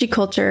Gullah Geechee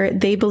culture,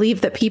 they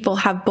believe that people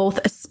have both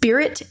a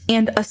spirit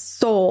and a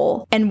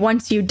soul. And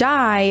once you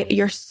die,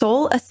 your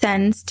soul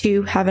ascends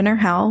to heaven or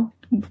hell,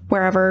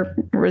 wherever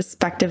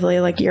respectively,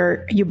 like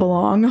you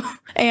belong.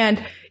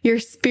 And your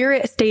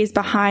spirit stays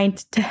behind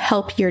to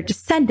help your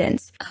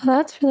descendants. Oh,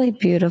 that's really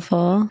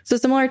beautiful. So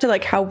similar to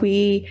like how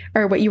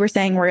or what you were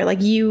saying, where like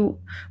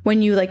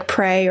when you like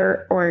pray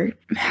or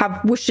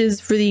have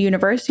wishes for the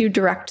universe, you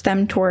direct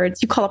them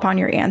towards, you call upon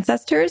your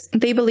ancestors.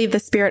 They believe the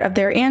spirit of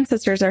their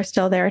ancestors are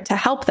still there to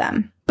help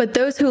them. But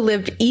those who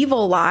lived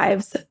evil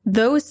lives,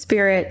 those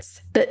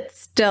spirits that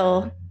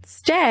still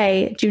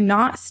do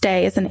not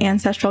stay as an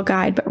ancestral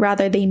guide, but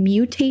rather they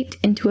mutate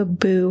into a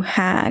boo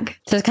hag.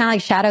 So it's kind of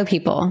like shadow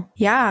people.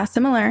 Yeah,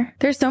 similar.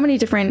 There's so many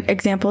different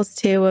examples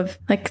too of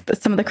like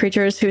some of the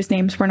creatures whose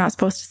names we're not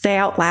supposed to say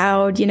out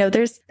loud.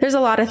 There's a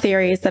lot of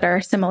theories that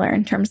are similar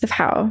in terms of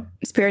how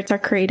spirits are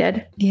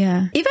created.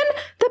 Yeah. Even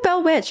the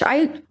Bell Witch.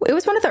 It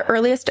was one of the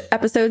earliest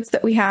episodes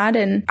that we had,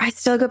 and I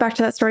still go back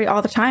to that story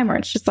all the time, where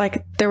it's just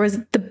like there was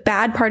the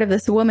bad part of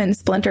this woman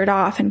splintered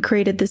off and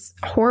created this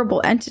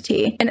horrible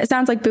entity. And it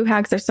sounds like boo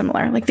hags are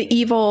similar. Like the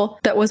evil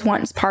that was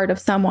once part of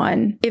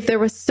someone, if there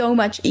was so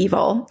much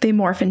evil, they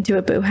morph into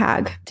a boo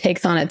hag.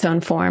 Takes on its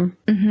own form.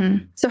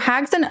 Mm-hmm. So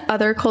hags in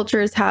other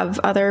cultures have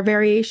other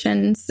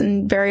variations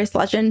and various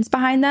legends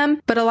behind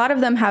them, but a lot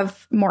of them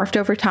have morphed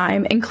over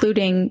time,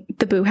 including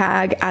the boo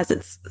hag as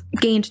it's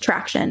gained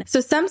traction. So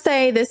some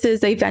say this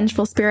is a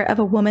vengeful spirit of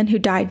a woman who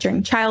died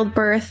during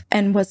childbirth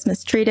and was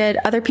mistreated.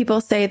 Other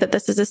people say that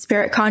this is a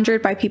spirit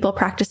conjured by people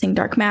practicing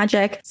dark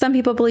magic. Some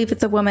people believe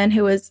it's a woman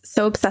who was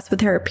so obsessed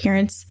with her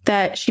appearance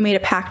that she made a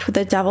pact with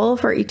the devil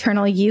for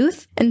eternal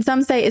youth. And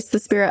some say it's the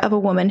spirit of a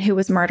woman who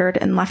was murdered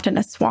and left in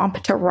a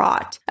swamp to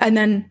rot. And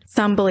then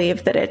some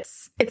believe that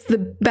it's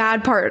the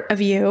bad part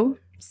of you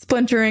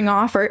splintering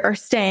off or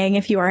staying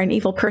if you are an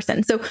evil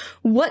person. So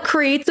what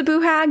creates a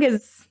boo hag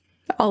is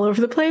all over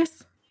the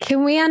place.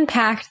 Can we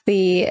unpack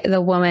the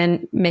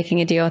woman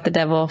making a deal with the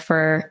devil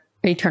for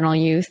eternal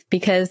youth?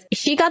 Because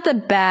she got the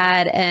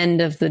bad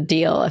end of the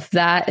deal, if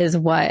that is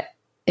what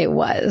it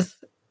was.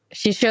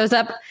 She shows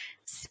up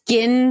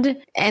skinned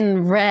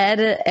and red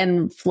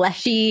and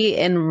fleshy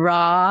and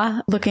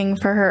raw. Looking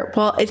for her.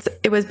 Well,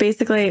 it was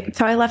basically,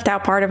 so I left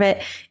out part of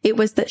it. It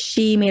was that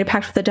she made a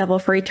pact with the devil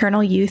for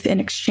eternal youth in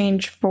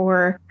exchange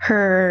for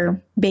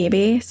her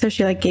baby. So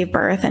she like gave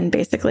birth and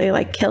basically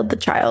like killed the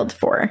child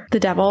for the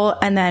devil.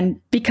 And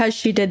then because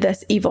she did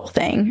this evil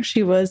thing,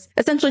 she was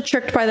essentially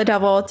tricked by the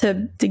devil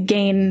to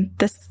gain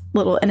this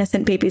little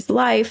innocent baby's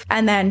life.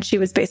 And then she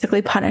was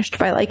basically punished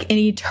by like an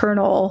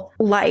eternal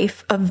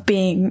life of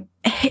being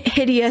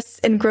hideous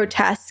and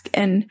grotesque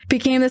and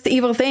became this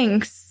evil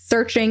thing,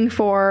 searching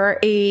for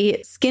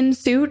a skin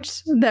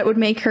suit that would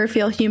make her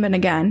feel human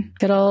again.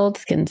 Good old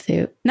skin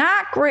suit.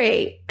 Not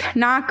great.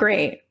 Not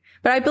great.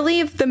 But I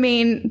believe the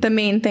main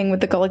thing with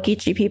the Gullah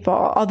Geechee people,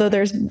 although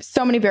there's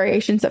so many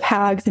variations of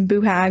hags and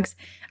boo hags,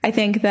 I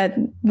think that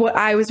what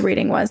I was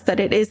reading was that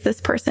it is this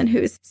person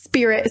whose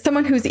spirit,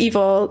 someone who's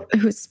evil,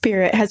 whose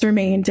spirit has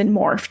remained and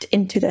morphed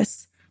into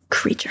this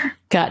creature.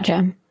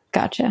 Gotcha.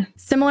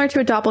 Similar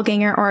to a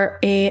doppelganger or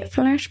a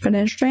flesh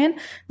pedestrian,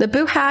 the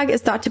boo hag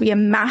is thought to be a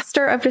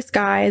master of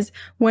disguise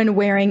when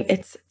wearing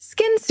its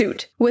skin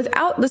suit.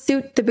 Without the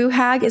suit, the boo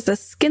hag is a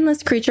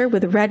skinless creature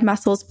with red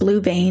muscles, blue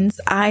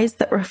veins, eyes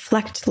that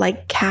reflect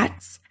like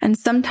cats, and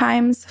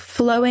sometimes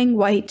flowing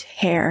white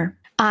hair.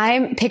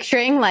 I'm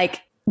picturing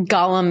like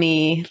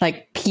Gollum-y,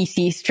 like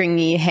piecey,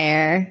 stringy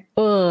hair.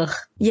 Ugh.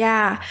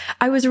 Yeah.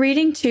 I was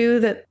reading too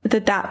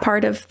that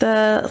part of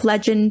the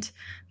legend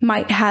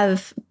might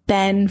have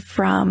been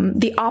from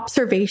the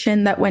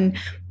observation that when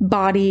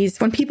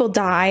people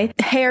die,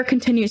 hair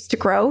continues to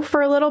grow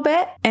for a little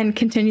bit and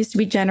continues to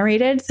be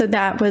generated. So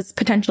that was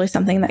potentially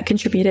something that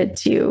contributed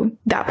to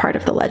that part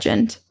of the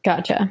legend.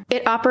 Gotcha.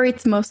 It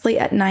operates mostly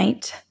at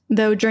night,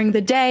 though during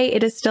the day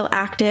it is still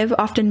active,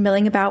 often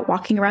milling about,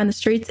 walking around the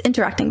streets,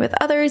 interacting with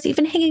others,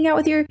 even hanging out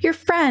with your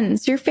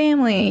friends, your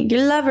family,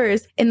 your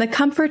lovers, in the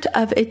comfort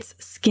of its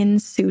skin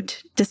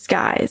suit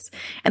disguise.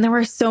 And there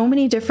were so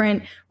many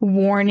different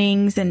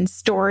warnings and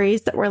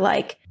stories that were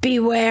like,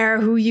 beware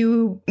who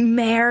you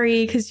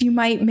marry because you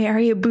might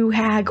marry a boo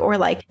hag, or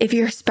like if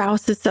your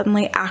spouse is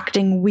suddenly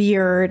acting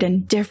weird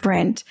and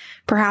different,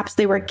 perhaps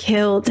they were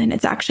killed and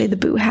it's actually the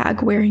boo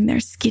hag wearing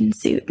their skin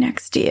suit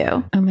next to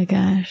you. Oh my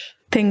gosh.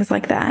 Things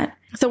like that.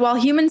 So while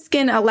human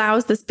skin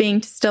allows this being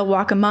to still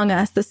walk among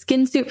us, the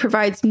skin suit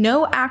provides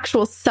no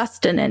actual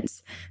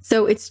sustenance.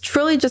 So it's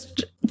truly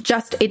just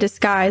a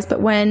disguise.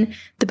 But when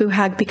the boo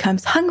hag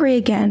becomes hungry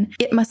again,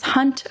 it must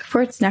hunt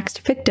for its next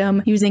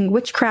victim using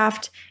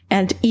witchcraft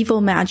and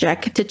evil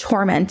magic to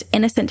torment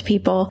innocent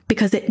people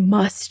because it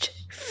must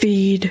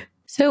feed.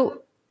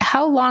 So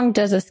how long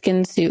does a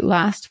skin suit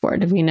last for?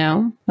 Do we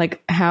know?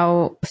 Like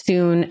how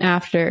soon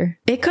after?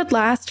 It could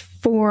last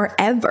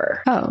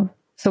forever. Oh.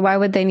 So why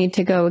would they need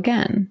to go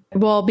again?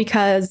 Well,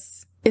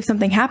 because if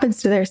something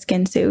happens to their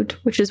skin suit,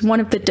 which is one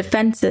of the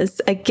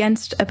defenses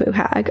against a boo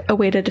hag, a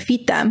way to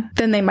defeat them,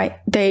 then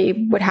they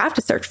would have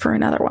to search for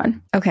another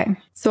one. Okay.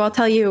 So I'll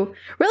tell you,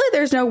 really,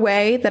 there's no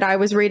way that I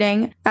was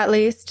reading, at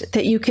least,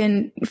 that you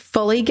can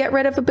fully get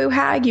rid of a boo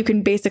hag. You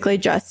can basically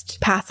just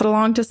pass it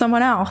along to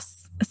someone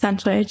else,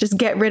 essentially. Just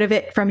get rid of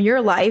it from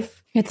your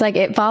life. It's like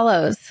it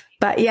follows.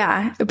 But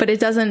yeah, but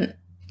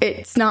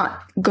it's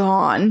not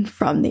gone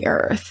from the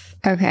earth.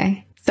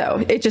 Okay.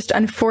 So it just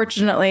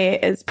unfortunately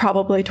is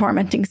probably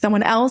tormenting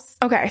someone else.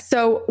 Okay,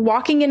 so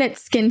walking in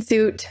its skin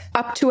suit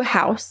up to a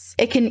house,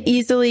 it can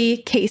easily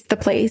case the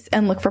place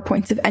and look for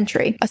points of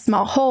entry. A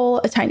small hole,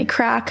 a tiny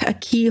crack, a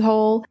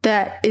keyhole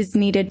that is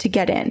needed to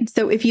get in.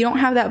 So if you don't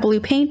have that blue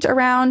paint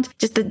around,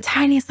 just the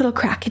tiniest little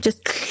crack, it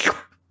just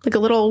like a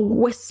little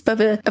wisp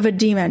of a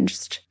demon,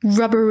 just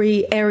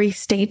rubbery, airy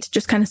state,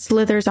 just kind of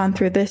slithers on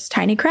through this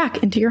tiny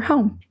crack into your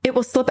home. It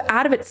will slip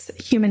out of its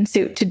human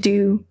suit to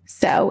do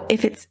so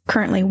if it's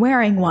currently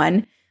wearing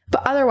one.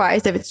 But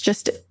otherwise, if it's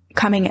just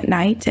coming at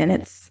night and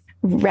it's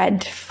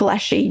red,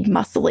 fleshy,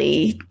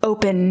 muscly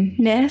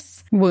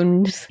openness.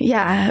 Wounds.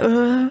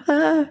 Yeah.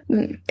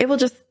 It will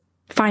just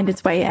find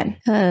its way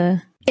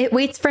in. It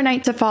waits for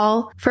night to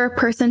fall, for a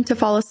person to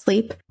fall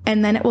asleep,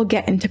 and then it will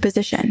get into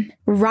position,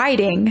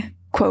 riding,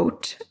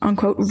 quote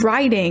unquote,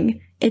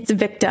 riding its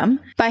victim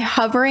by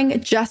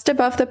hovering just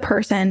above the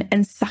person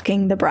and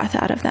sucking the breath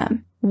out of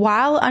them.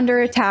 While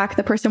under attack,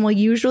 the person will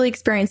usually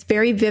experience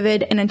very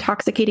vivid and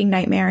intoxicating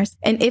nightmares.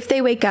 And if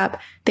they wake up,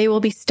 they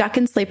will be stuck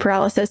in sleep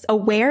paralysis,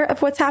 aware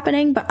of what's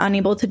happening, but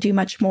unable to do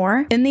much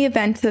more. In the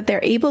event that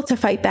they're able to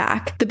fight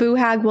back, the boo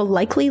hag will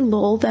likely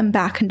lull them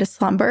back into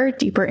slumber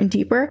deeper and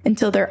deeper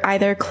until they're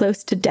either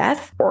close to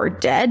death or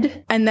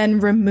dead, and then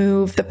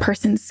remove the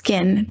person's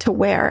skin to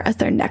wear as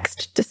their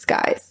next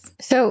disguise.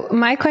 So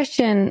my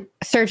question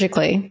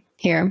surgically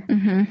here,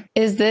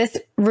 is this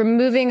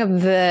removing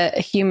of the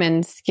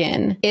human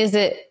skin? Is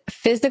it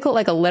physical,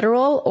 like a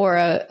literal, or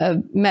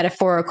a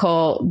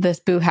metaphorical, this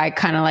boo hag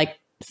kind of like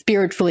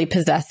spiritually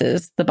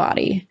possesses the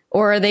body?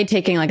 Or are they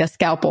taking like a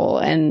scalpel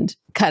and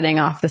cutting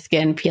off the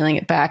skin, peeling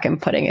it back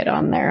and putting it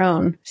on their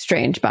own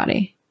strange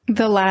body?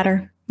 The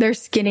latter. They're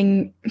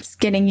skinning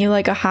you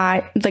like a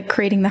hide, like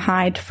creating the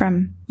hide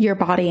from your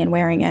body and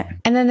wearing it.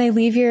 And then they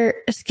leave your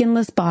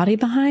skinless body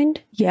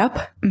behind?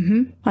 Yep.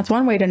 That's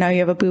one way to know you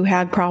have a boo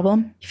hag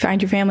problem. You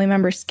find your family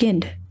member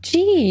skinned.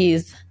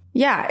 Jeez.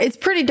 Yeah, it's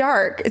pretty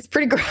dark. It's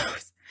pretty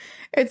gross.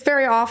 It's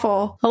very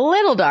awful. A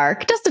little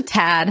dark, just a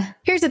tad.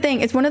 Here's the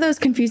thing. It's one of those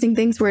confusing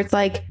things where it's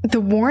like the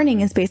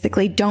warning is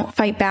basically don't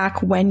fight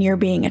back when you're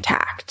being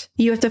attacked.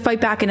 You have to fight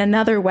back in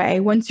another way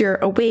once you're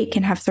awake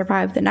and have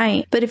survived the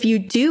night. But if you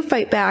do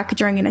fight back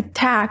during an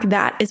attack,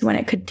 that is when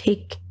it could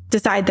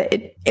decide that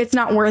it's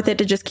not worth it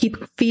to just keep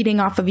feeding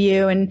off of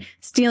you and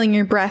stealing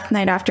your breath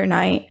night after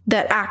night,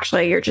 that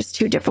actually you're just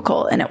too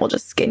difficult and it will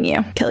just skin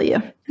you, kill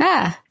you.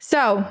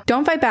 So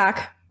don't fight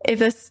back if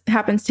this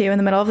happens to you in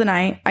the middle of the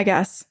night, I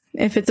guess.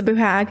 If it's a boo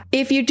hag.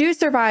 If you do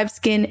survive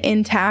skin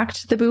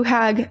intact, the boo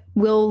hag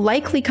will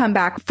likely come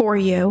back for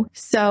you.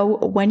 So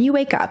when you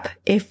wake up,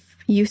 if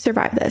you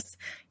survive this,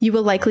 you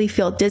will likely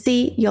feel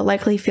dizzy. You'll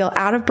likely feel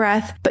out of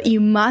breath, but you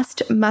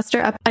must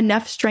muster up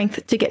enough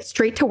strength to get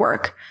straight to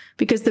work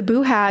because the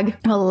boo hag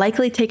will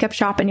likely take up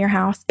shop in your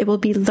house. It will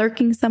be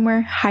lurking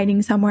somewhere,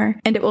 hiding somewhere,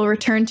 and it will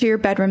return to your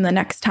bedroom the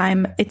next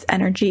time its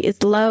energy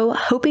is low,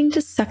 hoping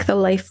to suck the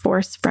life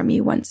force from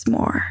you once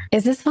more.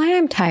 Is this why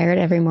I'm tired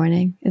every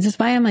morning? Is this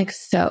why I'm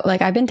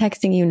like I've been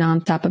texting you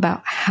nonstop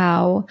about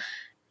how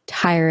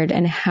tired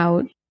and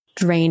how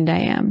drained I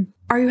am.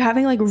 Are you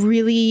having like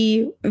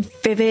really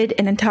vivid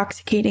and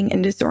intoxicating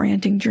and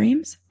disorienting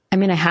dreams? I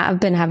mean, I have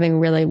been having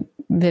really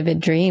vivid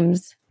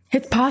dreams.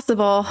 It's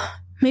possible.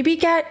 Maybe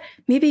get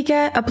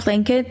a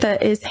blanket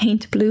that is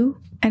paint blue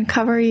and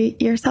cover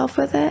yourself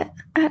with it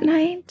at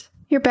night.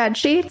 Your bed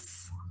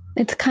sheets.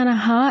 It's kind of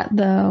hot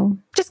though.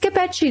 Just get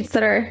bed sheets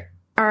that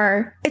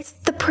are it's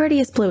the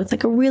prettiest blue. It's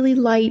like a really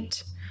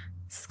light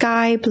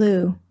sky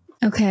blue.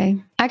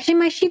 Okay. Actually,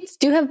 my sheets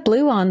do have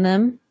blue on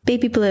them.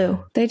 Baby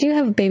blue. They do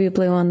have baby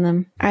blue on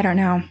them. I don't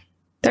know.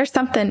 There's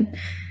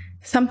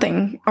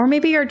something, or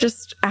maybe you're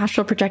just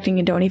astral projecting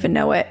and don't even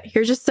know it.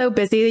 You're just so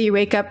busy that you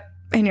wake up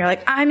and you're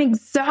like, I'm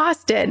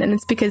exhausted. And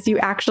it's because you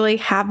actually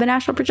have been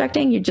astral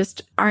projecting. You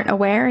just aren't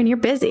aware and you're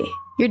busy.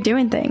 You're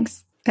doing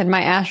things. And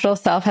my astral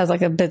self has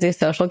like a busy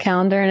social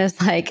calendar and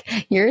it's like,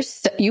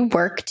 you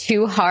work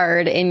too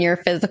hard in your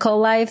physical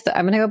life. So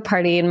I'm going to go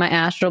party in my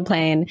astral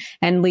plane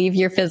and leave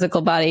your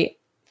physical body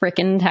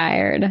freaking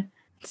tired.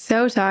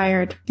 So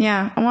tired.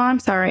 Yeah. Well, I'm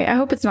sorry. I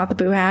hope it's not the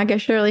boo hag. I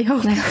surely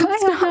hope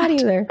it's not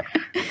either.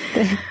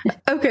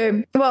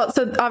 Okay. Well,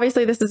 so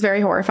obviously this is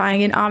very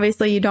horrifying and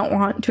obviously you don't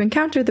want to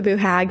encounter the boo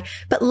hag,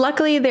 but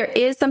luckily there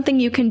is something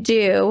you can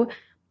do,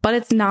 but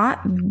it's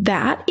not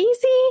that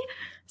easy.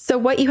 So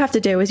what you have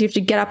to do is you have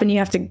to get up and you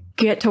have to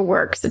get to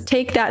work. So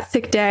take that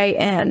sick day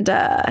and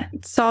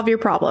solve your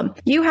problem.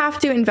 You have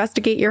to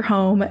investigate your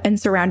home and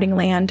surrounding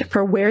land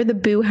for where the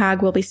boo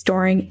hag will be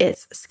storing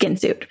its skin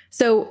suit.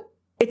 So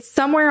it's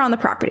somewhere on the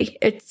property.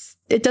 It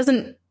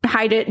doesn't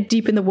hide it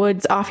deep in the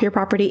woods off your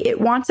property. It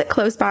wants it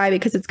close by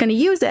because it's going to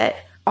use it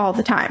all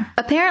the time.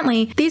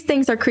 Apparently, these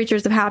things are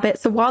creatures of habit.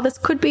 So while this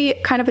could be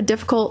kind of a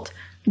difficult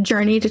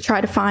journey to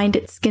try to find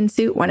its skin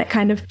suit when it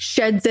kind of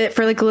sheds it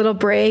for like a little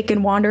break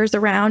and wanders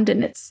around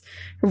in its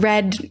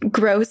red,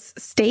 gross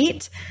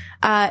state,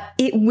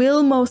 it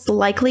will most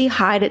likely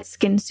hide its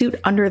skin suit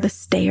under the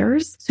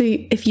stairs. So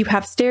if you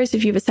have stairs,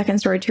 if you have a second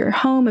story to your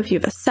home, if you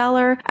have a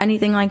cellar,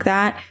 anything like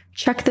that,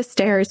 check the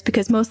stairs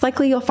because most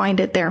likely you'll find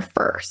it there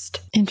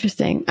first.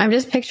 Interesting. I'm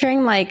just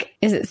picturing like,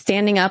 is it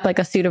standing up like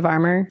a suit of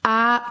armor?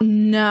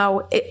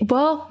 No.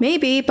 Well,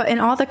 maybe, but in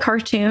all the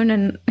cartoon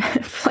and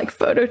like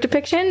photo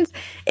depictions,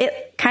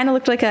 it kind of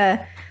looked like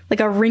a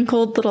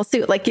wrinkled little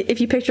suit. Like if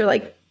you picture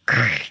like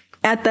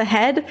at the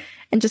head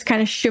and just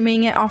kind of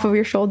shimmying it off of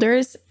your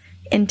shoulders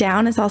and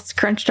down, it's all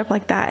scrunched up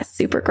like that. It's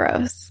super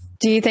gross.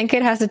 Do you think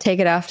it has to take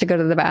it off to go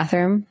to the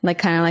bathroom? Like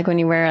kind of like when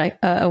you wear like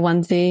a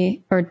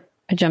onesie or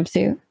a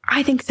jumpsuit?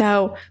 I think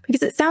so,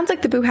 because it sounds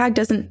like the boo hag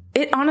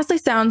it honestly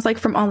sounds like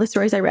from all the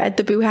stories I read,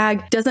 the boo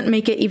hag doesn't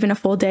make it even a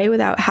full day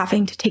without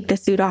having to take the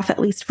suit off at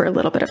least for a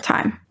little bit of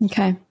time.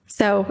 Okay.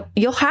 So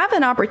you'll have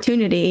an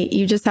opportunity.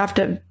 You just have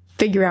to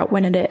figure out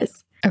when it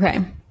is.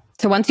 Okay.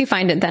 So once you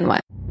find it, then what?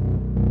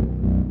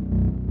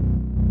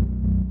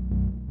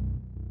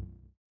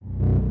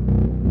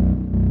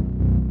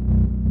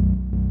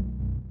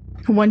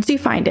 Once you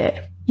find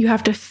it, you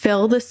have to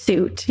fill the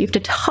suit. You have to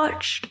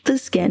touch the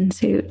skin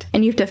suit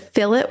and you have to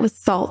fill it with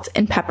salt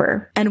and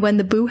pepper. And when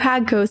the boo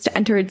hag goes to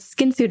enter its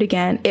skin suit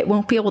again, it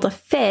won't be able to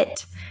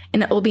fit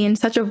and it will be in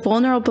such a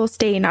vulnerable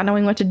state, not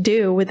knowing what to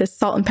do with this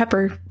salt and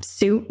pepper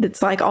suit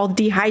that's like all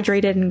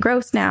dehydrated and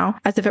gross now,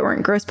 as if it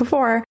weren't gross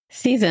before.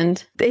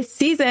 Seasoned. It's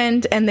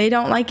seasoned and they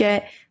don't like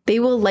it. They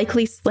will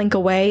likely slink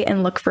away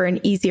and look for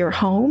an easier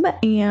home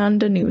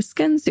and a new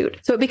skin suit.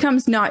 So it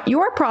becomes not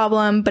your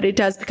problem, but it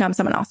does become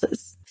someone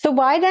else's. So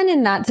why then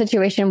in that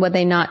situation would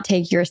they not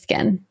take your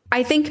skin?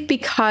 I think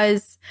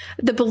because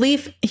the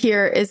belief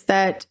here is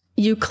that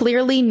you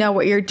clearly know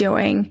what you're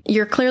doing.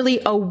 You're clearly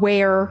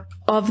aware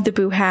of the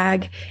boo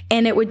hag,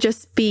 and it would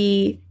just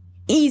be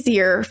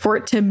easier for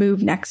it to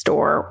move next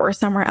door or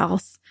somewhere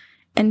else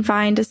and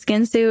find a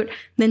skin suit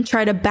than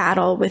try to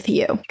battle with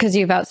you. Because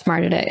you've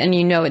outsmarted it and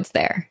you know it's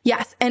there.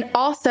 Yes. And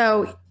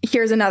also,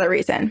 here's another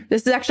reason.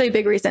 This is actually a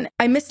big reason.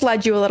 I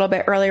misled you a little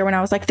bit earlier when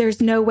I was like,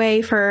 there's no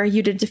way for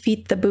you to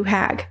defeat the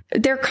BooHag.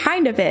 There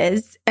kind of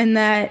is. And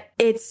that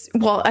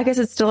I guess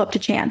it's still up to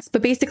chance.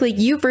 But basically,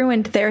 you've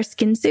ruined their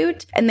skin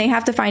suit and they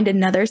have to find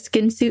another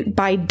skin suit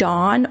by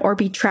dawn or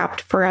be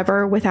trapped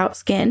forever without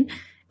skin.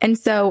 And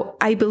so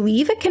I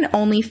believe it can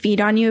only feed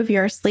on you if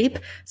you're asleep.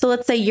 So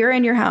let's say you're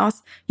in your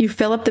house, you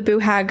fill up the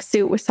BooHag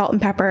suit with salt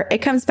and pepper. It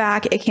comes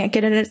back, it can't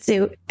get in its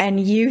suit, and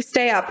you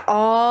stay up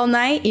all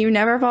night. You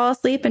never fall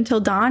asleep until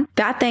dawn.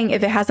 That thing,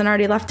 if it hasn't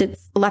already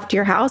left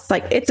your house,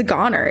 like it's a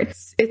goner.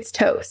 It's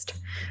toast.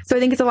 So I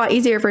think it's a lot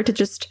easier for it to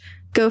just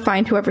go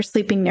find whoever's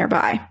sleeping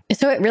nearby.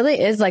 So it really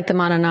is like the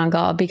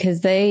Manananggal,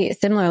 because they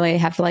similarly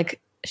have to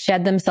like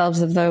shed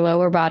themselves of their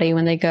lower body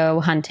when they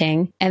go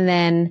hunting, and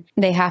then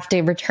they have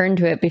to return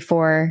to it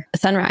before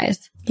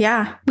sunrise.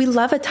 Yeah. We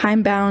love a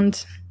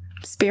time-bound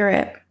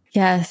spirit.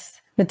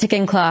 Yes. The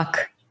ticking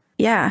clock.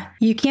 Yeah.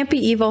 You can't be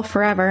evil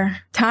forever.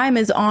 Time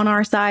is on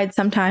our side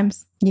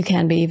sometimes. You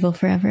can be evil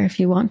forever if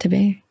you want to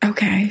be.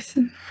 Okay.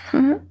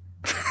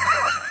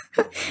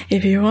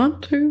 If you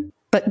want to.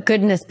 But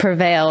goodness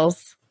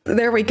prevails.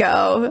 There we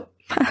go.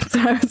 That's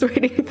what I was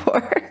waiting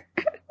for.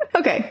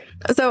 Okay.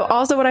 So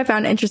also what I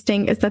found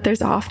interesting is that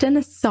there's often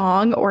a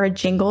song or a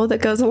jingle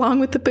that goes along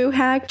with the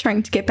BooHag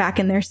trying to get back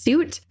in their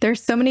suit.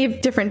 There's so many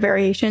different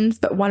variations,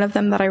 but one of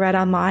them that I read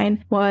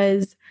online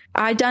was,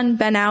 I done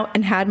been out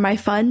and had my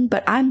fun,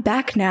 but I'm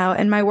back now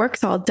and my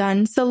work's all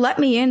done. So let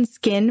me in,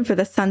 skin, for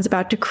the sun's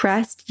about to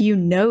crest. You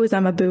knows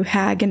I'm a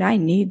BooHag and I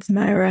needs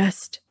my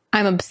rest.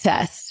 I'm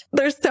obsessed.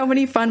 There's so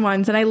many fun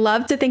ones. And I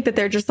love to think that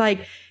they're just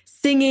like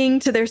singing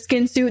to their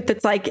skin suit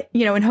that's like,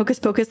 you know, in Hocus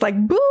Pocus, like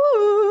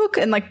book,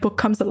 and like book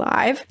comes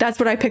alive. That's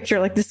what I picture,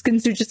 like the skin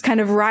suit just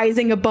kind of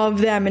rising above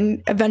them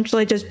and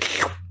eventually just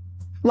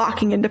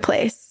locking into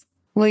place.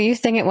 Will you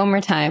sing it one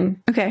more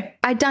time? Okay.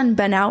 I done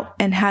been out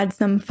and had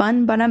some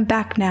fun, but I'm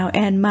back now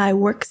and my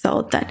work's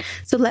all done.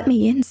 So let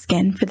me in,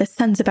 skin, for the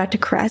sun's about to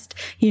crest.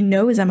 You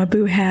knows I'm a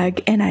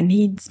BooHag and I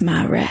needs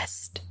my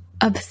rest.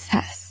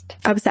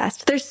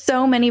 Obsessed. There's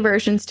so many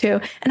versions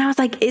too. And I was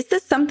like, is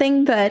this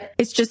something that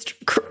is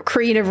just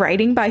creative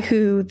writing by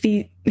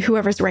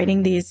whoever's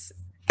writing these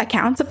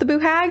accounts of the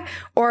BooHag?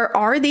 Or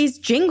are these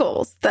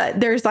jingles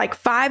that there's like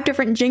 5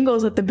 different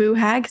jingles that the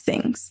BooHag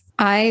sings?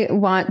 I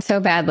want so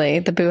badly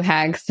the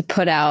BooHags to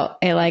put out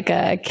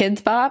a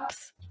Kids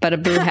Bops, but a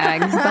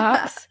BooHags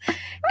Bops.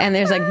 And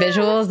there's like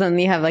visuals, and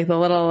you have like the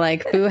little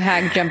like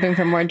BooHag jumping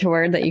from word to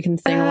word that you can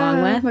sing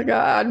along with. Oh my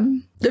God.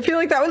 I feel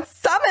like that would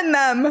summon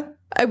them.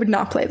 I would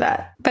not play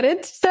that. But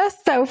it's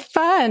just so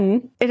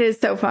fun. It is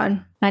so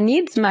fun. I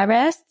needs my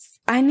rest.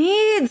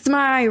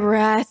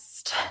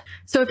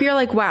 So if you're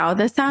like, wow,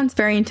 this sounds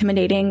very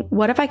intimidating.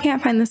 What if I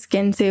can't find the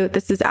skin suit?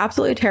 This is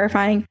absolutely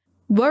terrifying.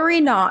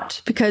 Worry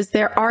not, because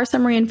there are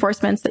some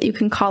reinforcements that you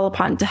can call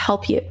upon to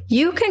help you.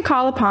 You can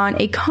call upon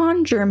a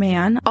conjure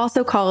man,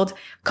 also called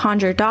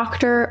conjure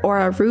doctor, or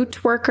a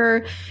root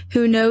worker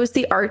who knows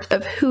the art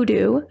of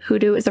hoodoo.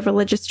 Hoodoo is a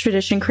religious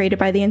tradition created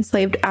by the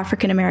enslaved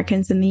African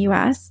Americans in the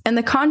US. And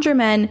the conjure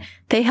men,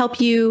 they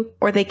help you,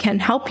 or they can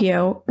help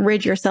you,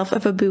 rid yourself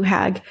of a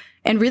BooHag,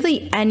 and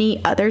really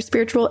any other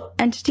spiritual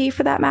entity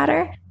for that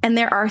matter. And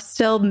there are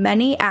still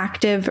many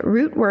active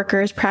root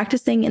workers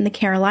practicing in the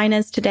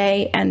Carolinas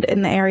today and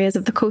in the areas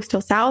of the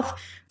coastal South.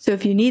 So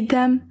if you need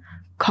them,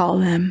 call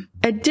them.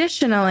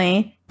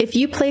 Additionally, if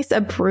you place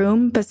a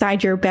broom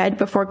beside your bed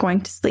before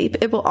going to sleep,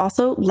 it will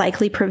also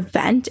likely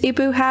prevent a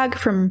BooHag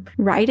from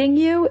riding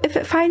you if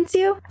it finds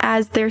you,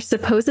 as they're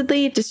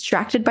supposedly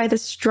distracted by the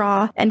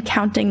straw and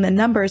counting the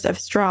numbers of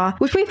straw,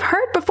 which we've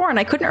heard before, and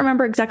I couldn't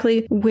remember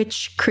exactly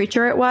which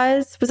creature it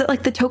was. Was it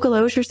like the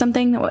Tokoloj or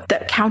something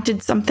that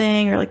counted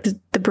something, or like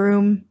the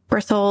broom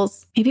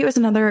bristles? Maybe it was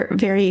another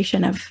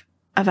variation of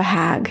a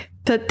hag.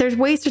 But there's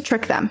ways to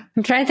trick them.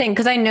 I'm trying to think,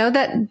 because I know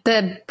that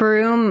the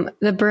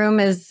broom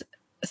is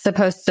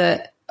supposed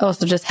to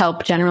also just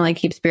help generally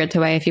keep spirits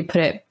away if you put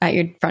it at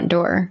your front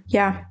door.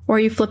 Yeah. Or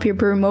you flip your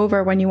broom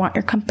over when you want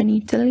your company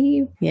to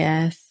leave.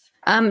 Yes.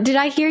 Did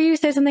I hear you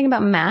say something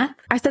about math?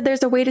 I said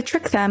there's a way to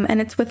trick them,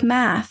 and it's with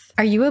math.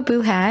 Are you a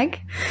BooHag?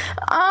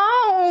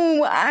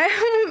 Oh,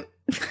 I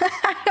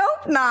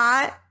hope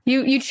not.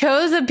 You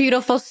chose a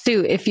beautiful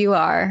suit if you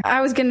are.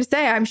 I was going to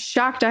say, I'm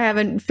shocked I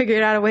haven't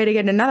figured out a way to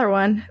get another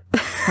one.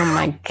 Oh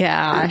my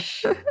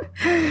gosh.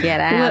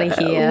 Get out of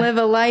here. Live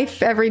a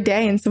life every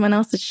day in someone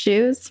else's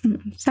shoes.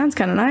 Sounds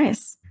kind of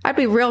nice. I'd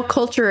be real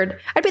cultured.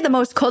 I'd be the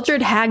most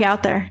cultured hag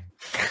out there.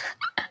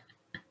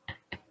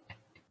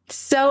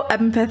 So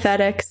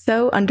empathetic,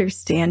 so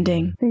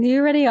understanding. You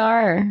already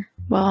are.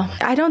 Well,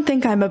 I don't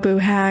think I'm a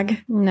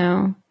BooHag.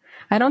 No.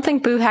 I don't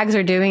think BooHags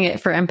are doing it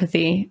for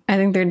empathy. I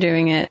think they're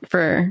doing it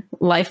for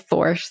life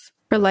force.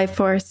 For life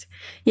force.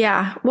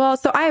 Yeah. Well,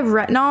 so I have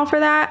retinol for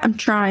that. I'm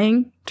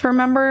trying to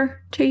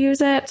remember to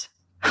use it.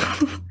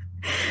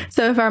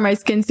 So far, my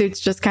skin suit's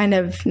just kind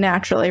of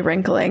naturally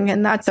wrinkling,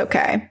 and that's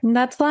okay.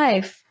 That's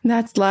life.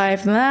 That's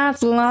life.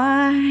 That's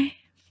life.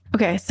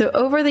 Okay, so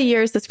over the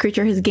years, this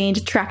creature has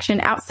gained traction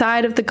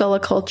outside of the Gullah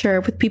culture,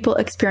 with people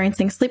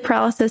experiencing sleep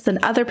paralysis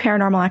and other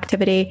paranormal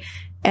activity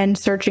and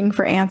searching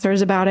for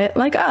answers about it,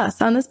 like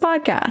us on this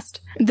podcast.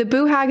 The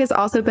boo hag has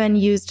also been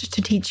used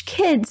to teach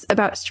kids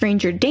about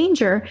stranger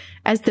danger,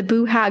 as the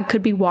boo hag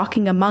could be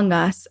walking among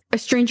us, a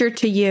stranger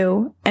to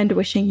you and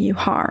wishing you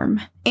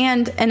harm.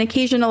 And an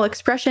occasional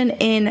expression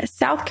in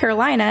South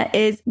Carolina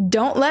is,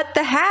 don't let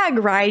the hag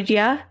ride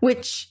ya,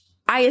 which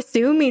I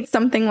assume means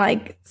something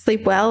like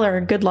sleep well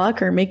or good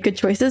luck or make good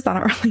choices. I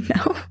don't really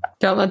know.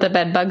 Don't let the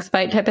bed bugs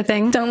bite type of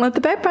thing. Don't let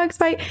the bed bugs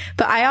bite.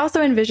 But I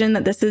also envision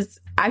that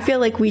I feel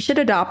like we should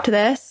adopt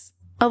this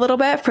a little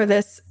bit for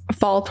this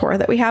fall tour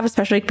that we have,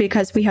 especially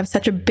because we have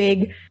such a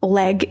big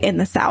leg in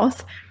the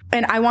South.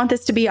 And I want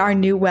this to be our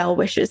new well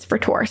wishes for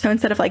tour. So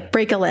instead of like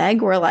break a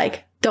leg, we're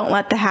like, don't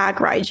let the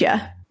hag ride ya.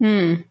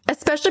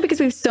 Especially because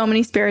we have so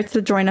many spirits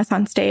to join us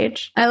on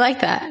stage. I like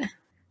that.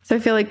 So I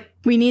feel like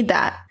we need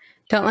that.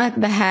 Don't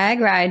let the hag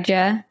ride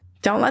ya.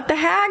 Don't let the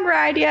hag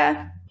ride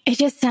ya. It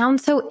just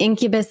sounds so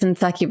incubus and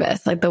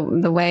succubus, like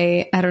the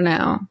way, I don't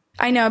know.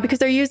 I know, because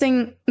they're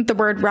using the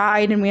word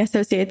ride and we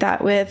associate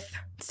that with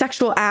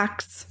sexual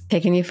acts.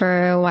 Taking you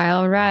for a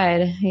wild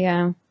ride.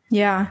 Yeah.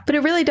 Yeah. But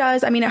it really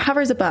does. I mean, it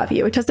hovers above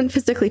you. It doesn't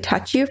physically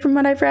touch you from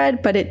what I've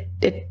read, but it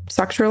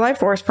sucks your life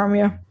force from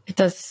you. It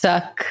does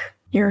suck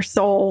your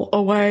soul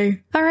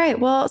away. All right.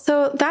 Well,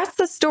 so that's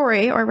the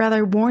story, or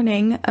rather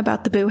warning,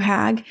 about the boo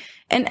hag,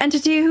 an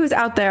entity who's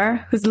out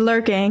there, who's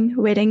lurking,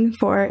 waiting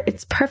for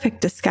its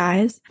perfect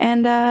disguise.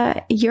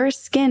 And your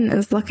skin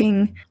is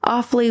looking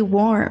awfully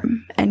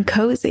warm and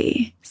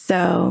cozy.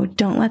 So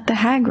don't let the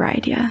hag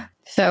ride ya.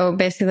 So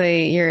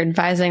basically, you're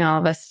advising all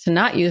of us to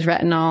not use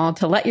retinol,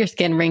 to let your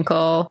skin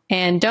wrinkle,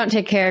 and don't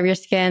take care of your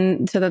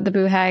skin so that the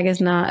boo hag is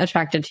not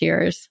attracted to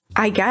yours.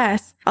 I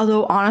guess.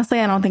 Although, honestly,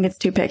 I don't think it's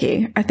too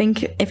picky. I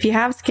think if you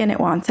have skin, it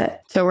wants it.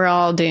 So we're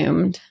all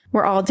doomed.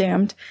 We're all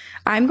doomed.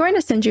 I'm going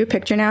to send you a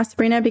picture now,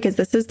 Sabrina, because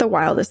this is the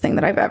wildest thing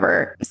that I've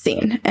ever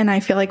seen. And I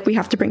feel like we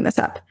have to bring this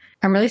up.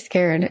 I'm really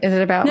scared. Is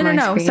it about my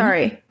No, screen?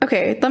 sorry.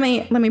 Okay, let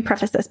me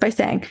preface this by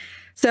saying,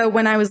 so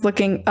when I was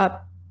looking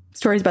up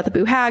stories about the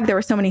boo hag, there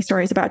were so many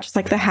stories about just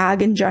like the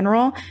hag in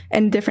general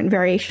and different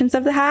variations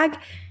of the hag.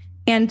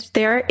 And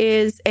there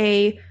is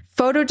a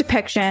photo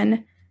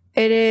depiction.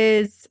 It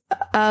is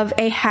of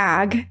a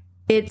hag.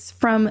 It's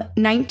from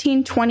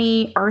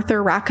 1920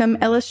 Arthur Rackham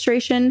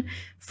illustration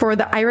for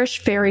the Irish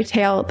fairy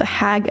tale, The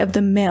Hag of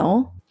the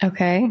Mill.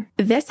 Okay.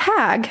 This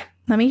hag,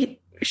 let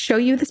me show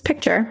you this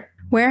picture.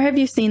 Where have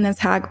you seen this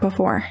hag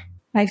before?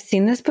 I've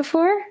seen this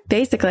before?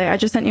 Basically, I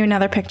just sent you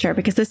another picture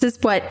because this is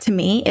what, to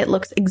me, it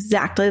looks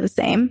exactly the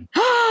same.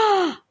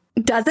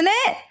 Doesn't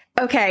it?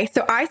 Okay,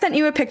 so I sent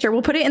you a picture.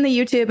 We'll put it in the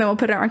YouTube and we'll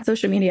put it on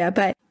social media,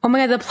 but... Oh my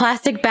God, the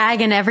plastic bag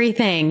and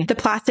everything. The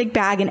plastic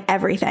bag and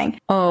everything.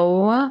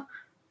 Oh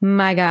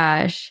my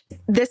gosh.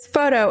 This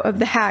photo of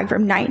the hag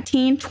from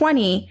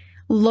 1920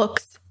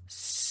 looks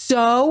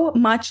so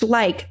much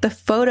like the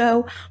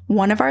photo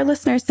one of our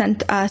listeners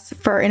sent us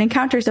for an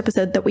Encounters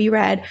episode that we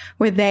read,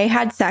 where they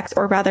had sex,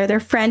 or rather their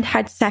friend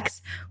had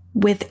sex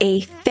with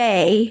a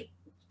fae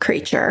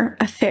creature,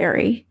 a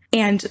fairy,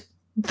 and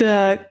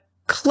the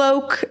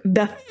cloak,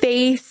 the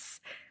face,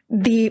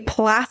 the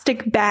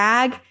plastic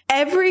bag,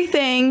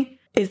 everything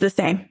is the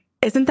same.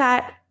 Isn't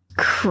that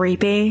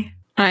creepy?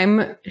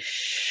 I'm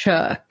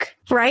shook.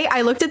 Right?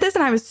 I looked at this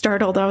and I was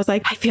startled. I was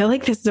like, I feel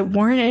like this is a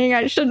warning.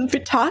 I shouldn't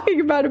be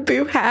talking about a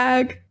boo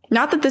hag.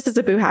 Not that this is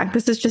a boo hag.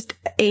 This is just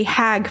a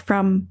hag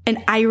from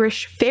an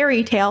Irish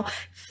fairy tale.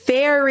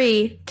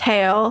 Fairy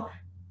tale.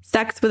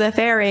 Sex with a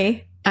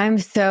fairy.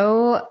 It's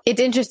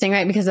interesting,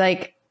 right? Because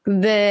like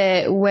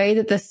the way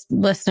that this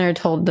listener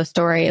told the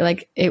story,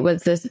 like it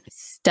was this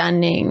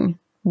stunning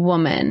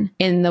woman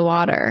in the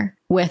water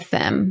with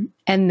them.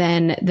 And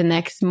then the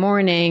next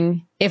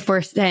morning, if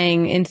we're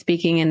saying and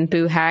speaking in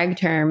boo hag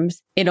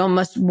terms, it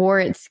almost wore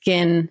its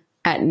skin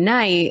at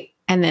night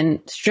and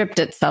then stripped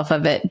itself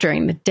of it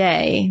during the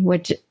day,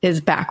 which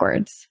is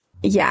backwards.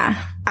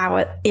 Yeah,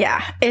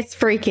 it's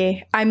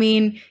freaky. I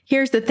mean,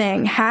 here's the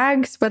thing.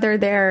 Hags, whether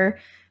they're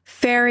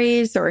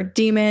fairies or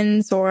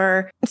demons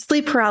or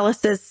sleep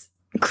paralysis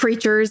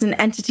creatures and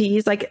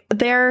entities, like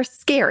they're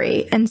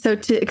scary. And so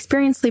to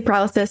experience sleep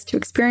paralysis, to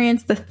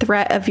experience the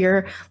threat of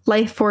your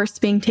life force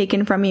being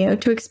taken from you,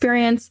 to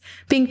experience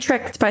being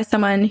tricked by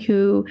someone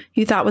who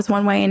you thought was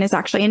one way and is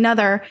actually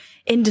another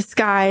in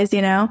disguise,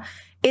 you know,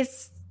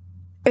 it's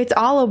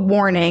all a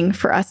warning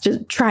for us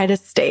to try to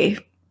stay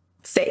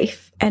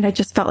safe. And I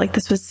just felt like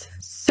this was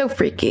so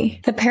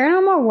freaky. The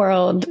paranormal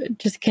world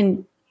just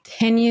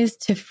continues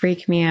to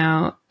freak me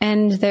out.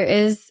 And there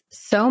is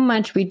so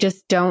much we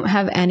just don't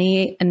have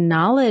any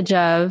knowledge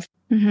of.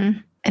 Mm-hmm.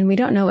 And we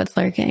don't know what's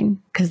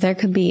lurking, because there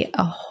could be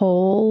a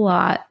whole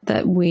lot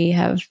that we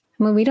have.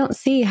 I mean, we don't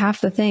see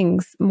half the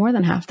things, more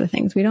than half the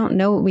things. We don't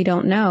know what we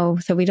don't know.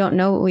 So we don't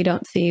know what we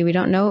don't see. We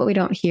don't know what we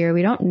don't hear.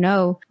 We don't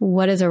know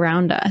what is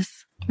around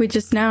us. We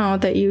just know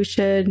that you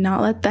should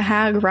not let the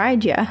hag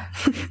ride you.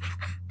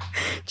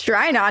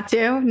 Try not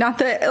to. Not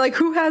that, like,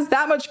 who has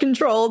that much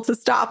control to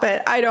stop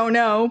it? I don't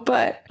know,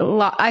 but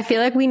I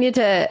feel like we need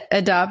to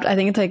adopt, I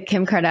think it's like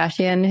Kim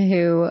Kardashian,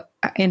 who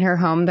in her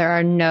home, there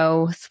are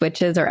no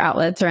switches or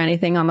outlets or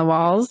anything on the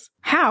walls.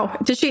 How?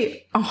 Did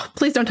she? Oh,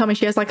 please don't tell me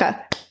she has like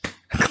a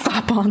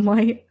clap on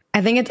light.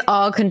 I think it's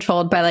all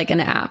controlled by like an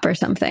app or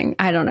something.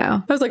 I don't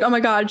know. I was like, oh my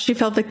God, she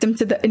fell victim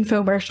to the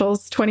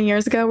infomercials 20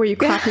 years ago where you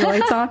clap your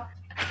lights on.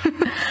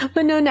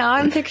 But no, now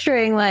I'm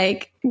picturing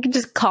like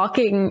just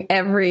caulking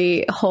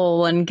every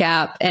hole and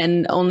gap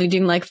and only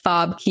doing like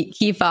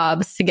key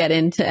fobs to get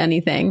into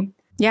anything.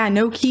 Yeah,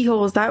 no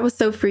keyholes. That was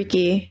so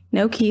freaky.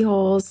 No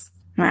keyholes.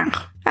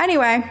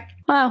 Anyway,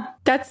 wow,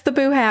 that's the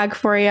boo hag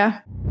for you.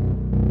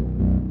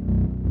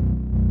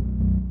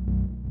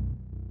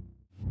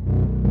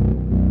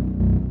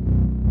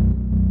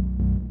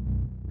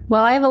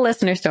 Well, I have a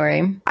listener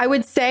story. I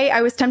would say,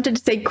 I was tempted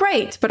to say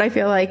great, but I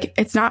feel like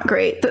it's not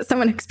great that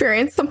someone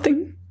experienced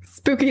something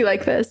spooky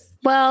like this.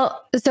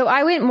 Well, so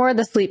I went more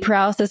the sleep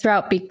paralysis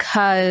route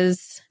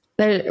because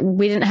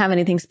we didn't have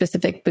anything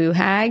specific boo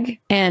hag,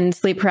 and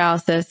sleep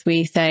paralysis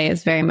we say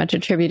is very much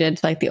attributed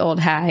to like the old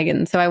hag.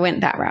 And so I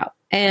went that route,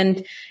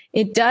 and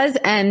it does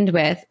end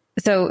with,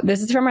 so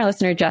this is from our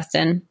listener,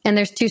 Justin, and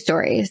there's 2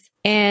 stories,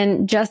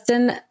 and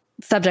Justin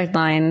subject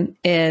line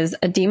is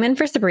a demon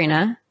for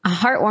Sabrina, a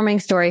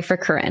heartwarming story for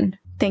Corinne.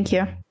 Thank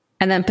you.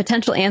 And then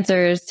potential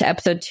answers to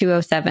episode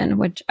 207,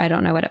 which I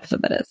don't know what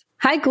episode that is.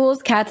 Hi,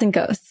 ghouls, cats, and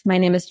ghosts. My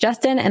name is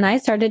Justin, and I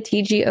started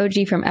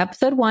TGOG from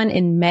episode 1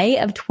 in May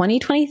of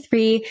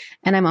 2023,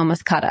 and I'm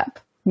almost caught up.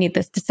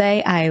 Needless to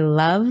say, I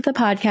love the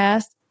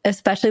podcast,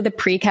 especially the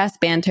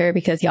precast banter,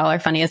 because y'all are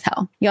funny as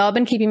hell. Y'all have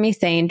been keeping me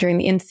sane during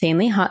the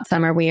insanely hot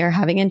summer we are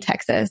having in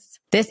Texas.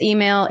 This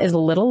email is a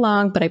little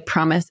long, but I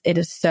promise it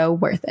is so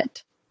worth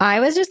it. I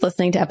was just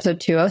listening to episode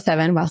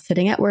 207 while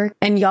sitting at work,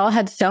 and y'all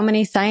had so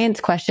many science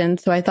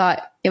questions, so I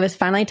thought it was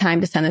finally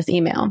time to send this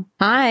email.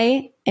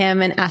 I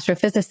am an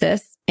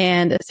astrophysicist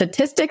and a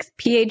statistics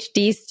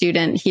PhD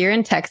student here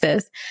in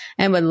Texas,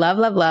 and would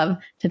love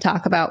to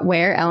talk about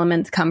where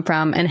elements come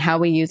from and how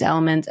we use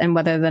elements and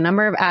whether the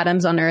number of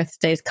atoms on Earth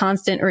stays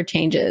constant or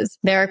changes.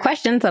 There are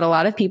questions that a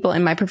lot of people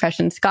in my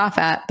profession scoff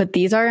at, but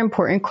these are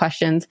important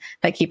questions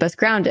that keep us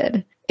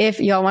grounded.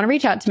 If y'all want to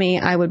reach out to me,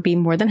 I would be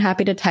more than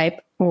happy to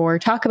type or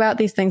talk about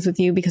these things with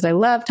you because I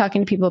love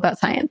talking to people about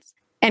science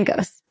and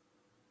ghosts.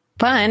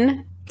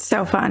 Fun.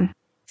 So fun.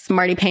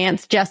 Smarty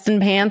pants, Justin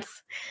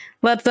pants.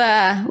 Let's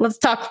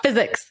talk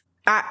physics.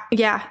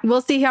 Yeah,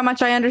 we'll see how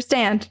much I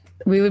understand.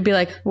 We would be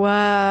like,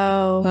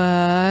 whoa.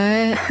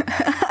 What?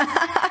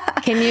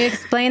 Can you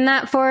explain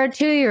that for a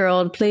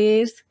 2-year-old,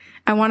 please?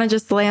 I want to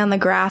just lay on the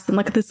grass and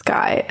look at the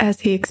sky as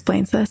he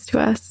explains this to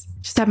us.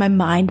 Just have my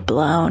mind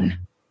blown.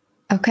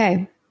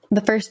 Okay. The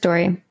first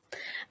story.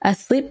 A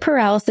sleep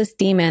paralysis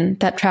demon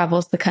that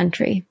travels the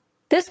country.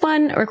 This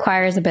one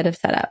requires a bit of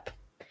setup.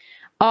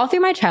 All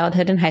through my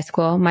childhood and high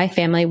school, my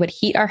family would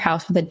heat our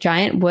house with a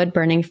giant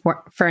wood-burning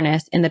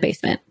furnace in the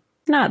basement.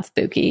 Not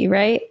spooky,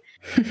 right?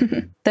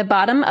 The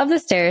bottom of the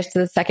stairs to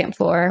the second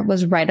floor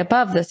was right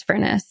above this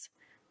furnace.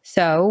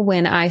 So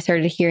when I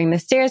started hearing the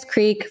stairs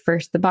creak,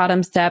 first the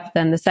bottom step,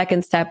 then the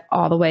second step,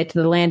 all the way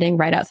to the landing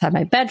right outside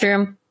my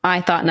bedroom,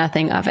 I thought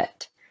nothing of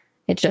it.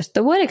 It's just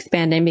the wood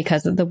expanding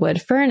because of the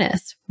wood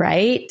furnace,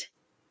 right?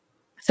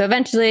 So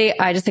eventually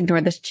I just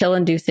ignored this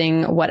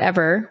chill-inducing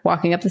whatever,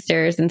 walking up the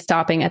stairs and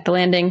stopping at the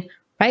landing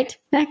right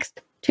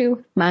next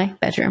to my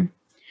bedroom.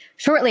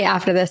 Shortly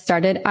after this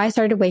started, I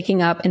started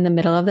waking up in the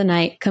middle of the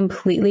night,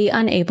 completely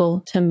unable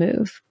to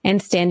move.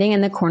 And standing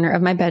in the corner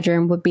of my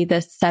bedroom would be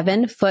this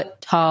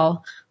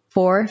 7-foot-tall,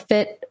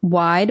 4-foot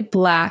wide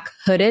black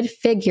hooded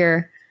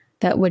figure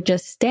that would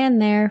just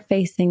stand there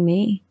facing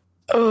me.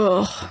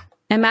 Ugh.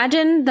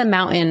 Imagine the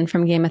Mountain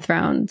from Game of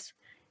Thrones,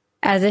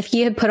 as if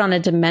he had put on a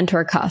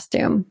Dementor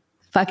costume.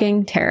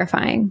 Fucking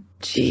terrifying.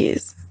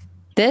 Jeez.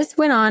 This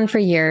went on for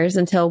years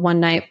until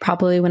one night,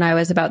 probably when I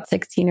was about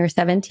 16 or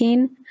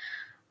 17,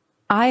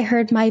 I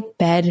heard my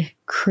bed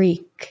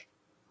creak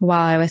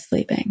while I was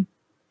sleeping.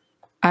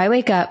 I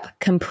wake up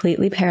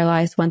completely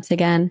paralyzed once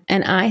again,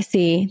 and I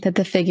see that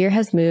the figure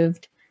has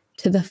moved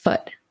to the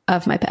foot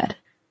of my bed.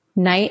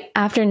 Night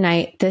after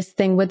night, this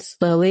thing would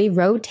slowly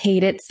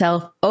rotate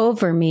itself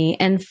over me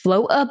and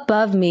float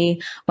above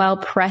me while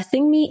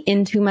pressing me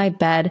into my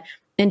bed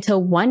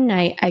until one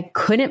night I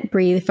couldn't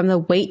breathe from the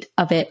weight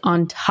of it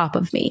on top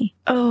of me.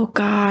 Oh,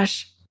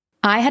 gosh.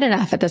 I had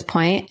enough at this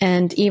point,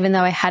 and even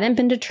though I hadn't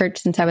been to church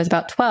since I was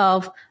about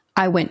 12,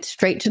 I went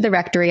straight to the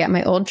rectory at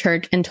my old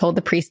church and told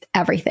the priest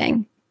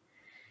everything.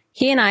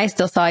 He and I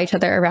still saw each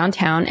other around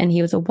town, and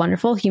he was a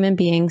wonderful human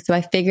being, so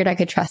I figured I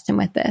could trust him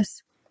with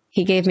this.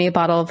 He gave me a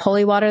bottle of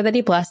holy water that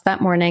he blessed that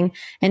morning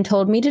and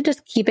told me to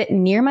just keep it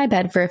near my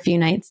bed for a few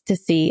nights to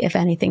see if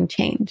anything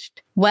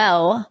changed.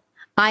 Well,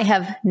 I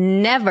have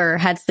never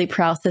had sleep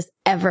paralysis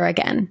ever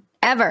again.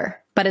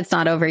 Ever. But it's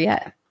not over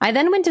yet. I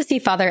then went to see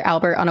Father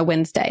Albert on a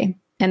Wednesday.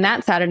 And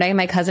that Saturday,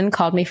 my cousin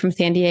called me from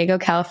San Diego,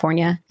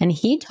 California, and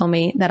he told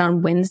me that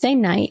on Wednesday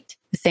night,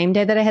 The same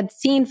day that I had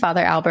seen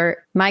Father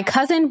Albert, my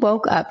cousin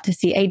woke up to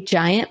see a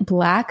giant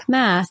black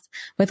mass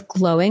with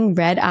glowing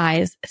red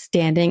eyes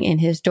standing in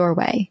his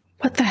doorway.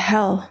 What the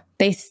hell?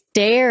 They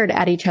stared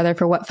at each other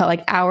for what felt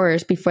like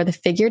hours before the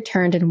figure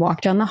turned and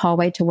walked down the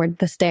hallway toward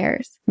the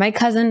stairs. My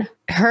cousin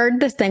heard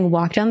this thing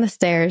walk down the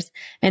stairs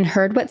and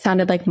heard what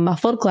sounded like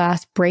muffled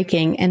glass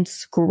breaking and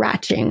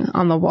scratching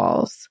on the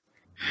walls.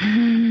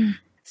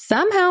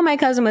 Somehow my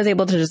cousin was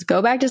able to just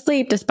go back to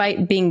sleep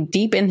despite being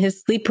deep in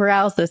his sleep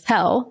paralysis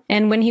hell.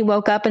 And when he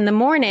woke up in the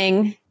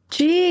morning,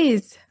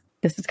 jeez,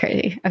 this is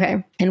crazy.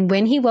 Okay. And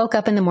when he woke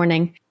up in the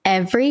morning,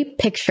 every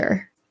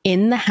picture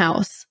in the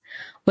house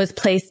was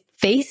placed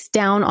face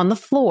down on the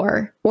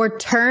floor or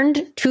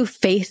turned to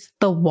face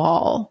the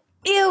wall.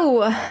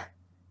 Ew.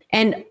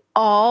 And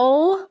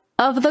all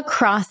of the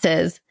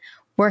crosses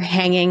were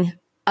hanging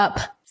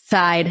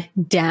upside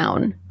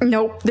down.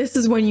 Nope. This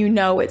is when you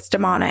know it's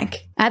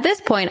demonic. At this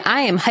point,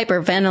 I am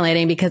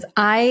hyperventilating because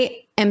I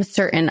am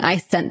certain I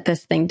sent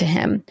this thing to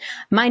him.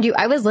 Mind you,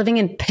 I was living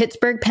in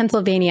Pittsburgh,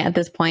 Pennsylvania at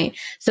this point.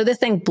 So this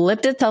thing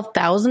blipped itself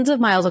thousands of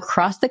miles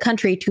across the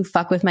country to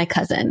fuck with my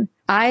cousin.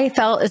 I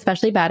felt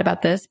especially bad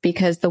about this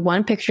because the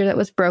one picture that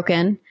was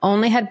broken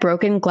only had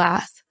broken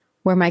glass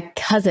where my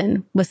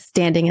cousin was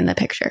standing in the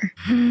picture.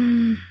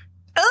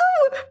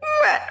 Oh,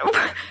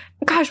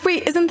 gosh,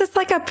 wait, isn't this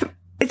like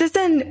is this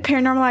in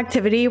Paranormal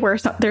Activity where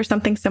there's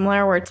something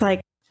similar where it's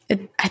like,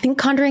 I think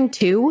Conjuring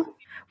 2.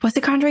 Was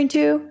it Conjuring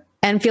 2?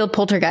 Enfield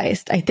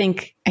Poltergeist, I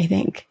think.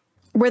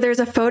 Where there's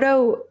a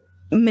photo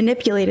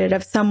manipulated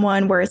of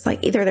someone where it's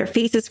like either their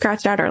face is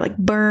scratched out or like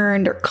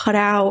burned or cut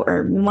out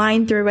or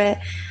lined through it.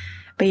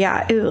 But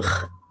yeah,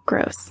 ugh,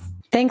 gross.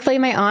 Thankfully,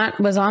 my aunt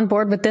was on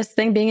board with this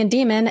thing being a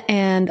demon,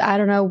 and I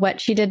don't know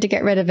what she did to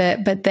get rid of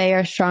it, but they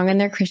are strong in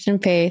their Christian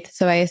faith,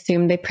 so I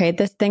assume they prayed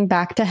this thing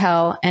back to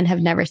hell and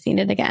have never seen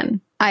it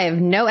again. I have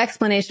no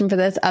explanation for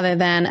this other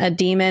than a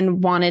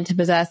demon wanted to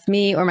possess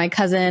me or my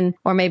cousin,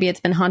 or maybe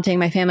it's been haunting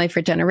my family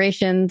for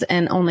generations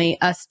and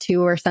only us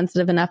two are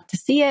sensitive enough to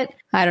see it.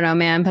 I don't know,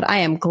 man, but I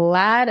am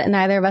glad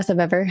neither of us have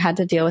ever had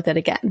to deal with it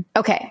again.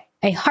 Okay,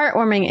 a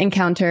heartwarming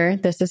encounter.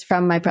 This is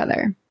from my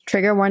brother.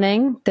 Trigger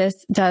warning,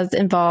 this does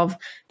involve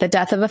the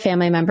death of a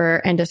family member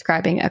and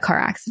describing a car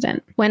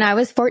accident. When I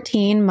was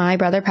 14, my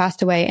brother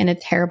passed away in a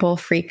terrible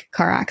freak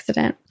car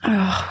accident. Oh,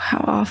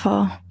 how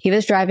awful. He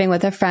was driving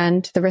with a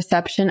friend to the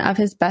reception of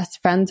his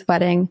best friend's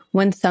wedding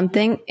when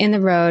something in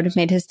the road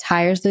made his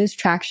tires lose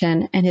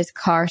traction and his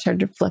car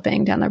started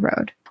flipping down the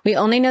road. We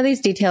only know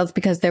these details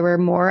because there were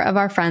more of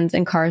our friends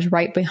in cars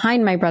right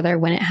behind my brother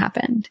when it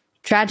happened.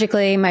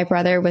 Tragically, my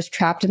brother was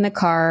trapped in the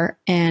car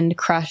and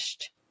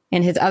crushed.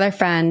 And his other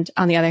friend,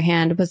 on the other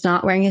hand, was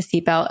not wearing his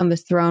seatbelt and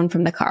was thrown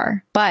from the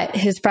car. But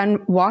his friend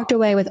walked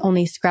away with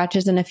only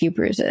scratches and a few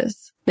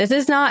bruises. This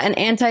is not an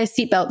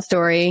anti-seatbelt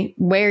story.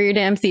 Wear your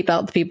damn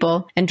seatbelts,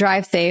 people, and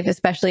drive safe,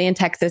 especially in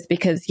Texas,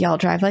 because y'all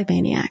drive like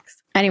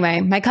maniacs.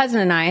 Anyway, my cousin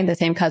and I, the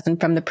same cousin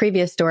from the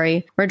previous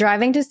story, were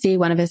driving to see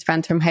one of his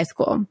friends from high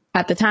school.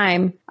 At the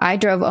time, I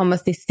drove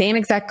almost the same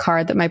exact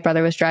car that my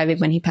brother was driving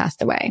when he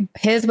passed away.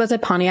 His was a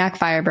Pontiac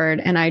Firebird,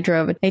 and I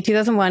drove a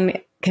 2001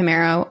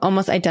 Camaro,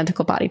 almost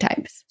identical body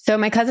types. So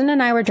my cousin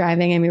and I were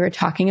driving and we were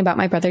talking about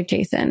my brother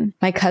Jason.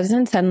 My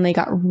cousin suddenly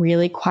got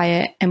really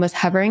quiet and was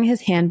hovering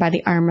his hand by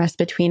the armrest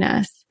between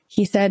us.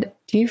 He said,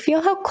 "Do you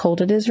feel how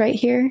cold it is right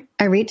here?"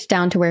 I reached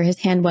down to where his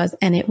hand was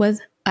and it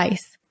was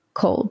ice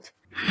cold.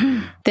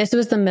 This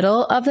was the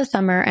middle of the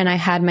summer and I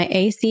had my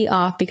AC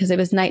off because it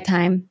was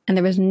nighttime and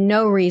there was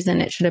no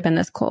reason it should have been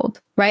this cold.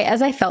 Right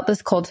as I felt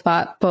this cold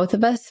spot, both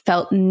of us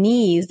felt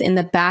knees in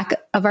the back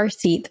of our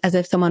seats as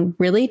if someone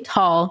really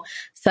tall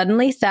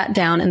suddenly sat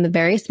down in the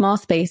very small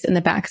space in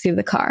the backseat of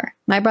the car.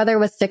 My brother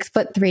was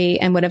 6'3"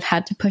 and would have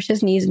had to push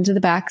his knees into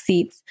the back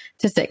seats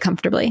to sit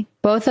comfortably.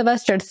 Both of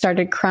us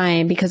started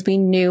crying because we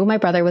knew my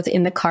brother was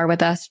in the car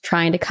with us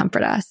trying to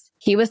comfort us.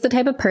 He was the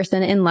type of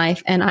person in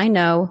life, and I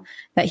know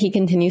that he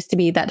continues to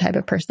be that type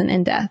of person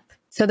in death.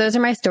 So those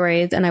are my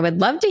stories, and I would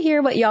love to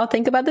hear what y'all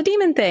think about the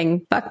demon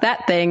thing. Fuck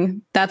that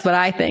thing. That's what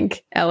I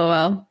think.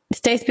 LOL.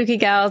 Stay spooky,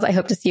 gals. I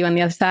hope to see you on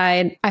the other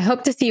side. I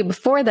hope to see you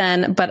before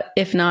then, but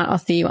if not, I'll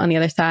see you on the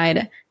other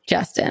side.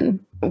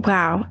 Justin.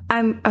 Wow.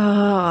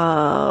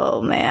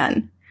 Oh,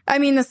 man. I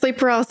mean, the sleep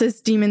paralysis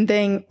demon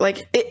thing,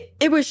 like,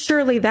 it was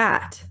surely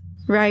that.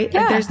 Right?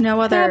 Yeah, like there's no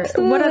other,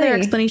 absolutely. What other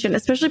explanation?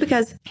 Especially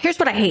because here's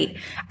what I hate.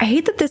 I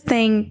hate that this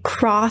thing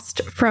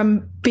crossed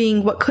from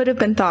being what could have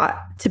been thought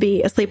to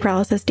be a sleep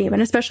paralysis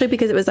demon, especially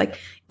because it was like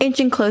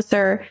inching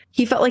closer.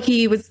 He felt like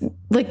he was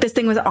like this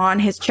thing was on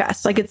his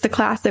chest. Like it's the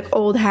classic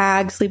old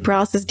hag sleep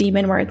paralysis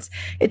demon where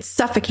it's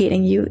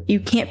suffocating you. You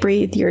can't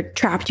breathe. You're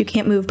trapped. You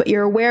can't move, but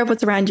you're aware of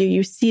what's around you.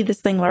 You see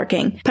this thing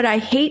lurking. But I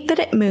hate that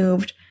it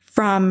moved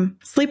from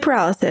sleep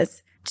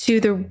paralysis to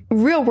the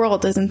real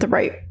world isn't the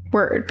right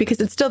word because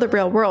it's still the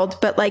real world,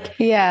 but like,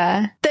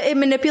 yeah, it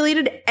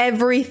manipulated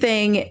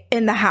everything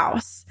in the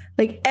house.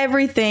 Like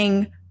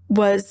everything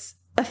was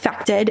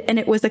affected and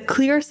it was a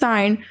clear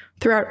sign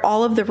throughout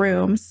all of the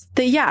rooms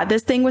that, yeah,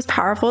 this thing was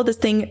powerful. This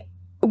thing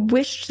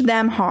wished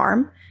them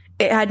harm.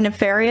 It had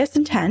nefarious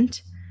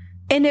intent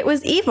and it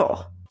was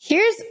evil.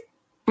 Here's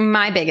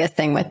my biggest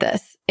thing with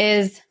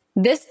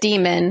this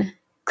demon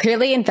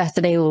clearly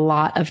invested a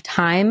lot of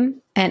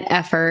time and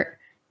effort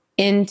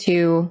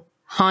into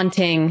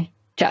haunting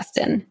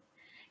Justin.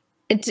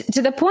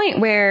 To the point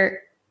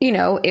where,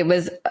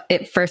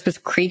 it first was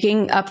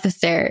creaking up the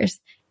stairs,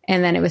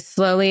 and then it was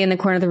slowly in the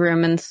corner of the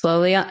room and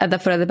slowly at the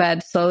foot of the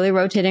bed, slowly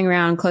rotating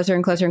around closer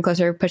and closer and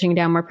closer, pushing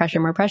down more pressure,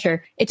 more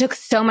pressure. It took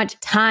so much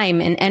time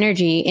and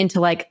energy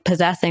into like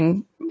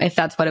possessing, if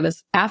that's what it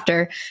was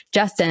after,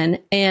 Justin.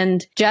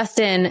 And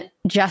Justin,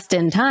 just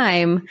in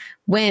time,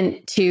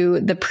 went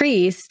to the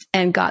priest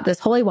and got this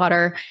holy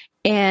water,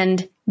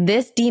 and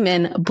this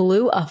demon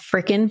blew a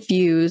freaking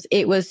fuse.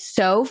 It was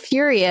so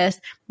furious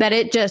that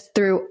it just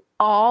threw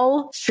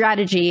all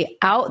strategy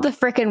out the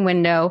freaking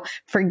window.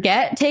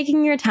 Forget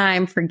taking your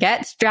time.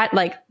 Forget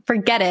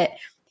it.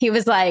 He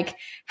was like,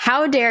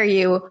 how dare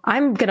you?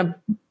 I'm going to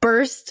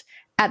burst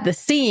at the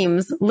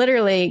seams.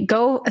 Literally,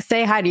 go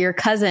say hi to your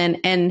cousin.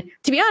 And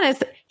to be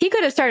honest, he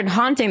could have started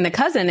haunting the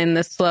cousin in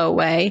this slow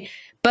way,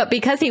 but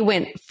because he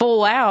went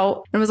full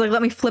out and was like,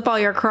 let me flip all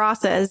your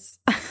crosses.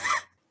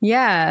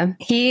 Yeah,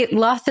 he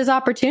lost his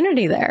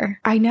opportunity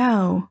there. I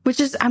know,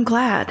 I'm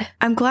glad.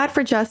 I'm glad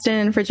for Justin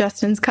and for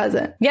Justin's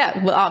cousin.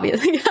 Yeah, well,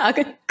 obviously. Yeah,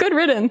 good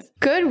riddance.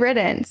 Good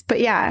riddance. But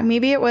yeah,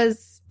 maybe it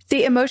was,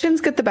 emotions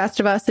get the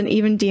best of us, and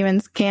even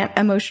demons can't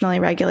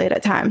emotionally regulate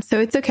at times. So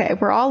it's okay.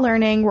 We're all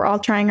learning. We're all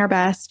trying our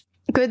best.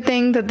 Good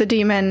thing that the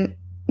demon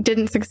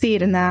didn't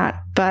succeed in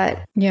that.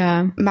 But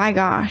yeah, my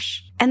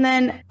gosh. And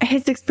then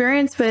his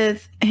experience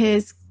with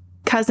his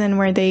cousin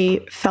where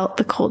they felt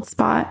the cold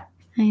spot.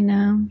 I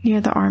know. Near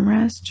the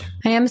armrest.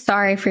 I am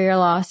sorry for your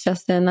loss,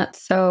 Justin. That's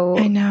so...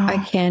 I know. I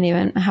can't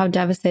even... How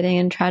devastating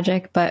and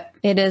tragic, but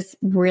it is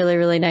really,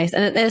 really nice.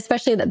 And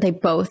especially that they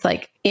both,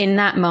 like, in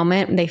that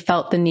moment, they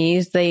felt the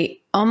knees.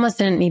 They almost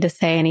didn't need to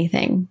say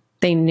anything.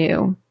 They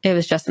knew it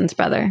was Justin's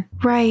brother.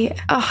 Right.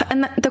 Oh,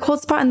 and the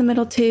cold spot in the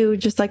middle, too,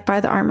 just like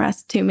by the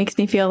armrest, too, makes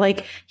me feel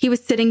like he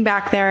was sitting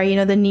back there,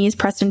 the knees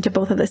pressed into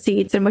both of the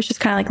seats, and was just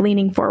kind of like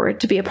leaning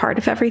forward to be a part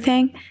of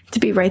everything, to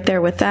be right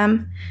there with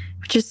them,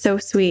 which is so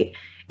sweet.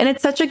 And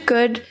it's such a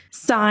good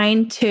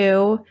sign,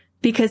 too,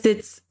 because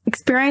it's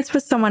experience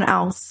with someone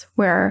else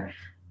where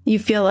you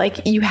feel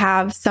like you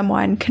have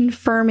someone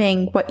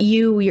confirming what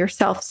you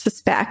yourself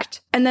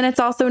suspect. And then it's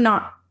also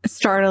not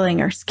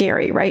startling or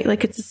scary, right?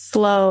 Like it's the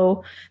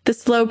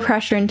slow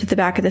pressure into the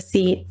back of the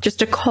seat,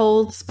 just a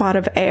cold spot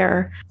of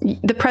air.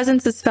 The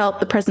presence is felt,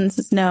 the presence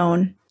is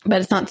known. But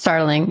it's not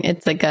startling.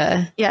 It's like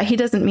yeah, he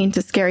doesn't mean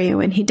to scare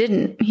you, and he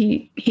didn't.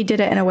 He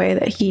did it in a way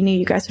that he knew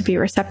you guys would be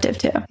receptive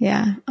to.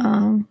 Yeah.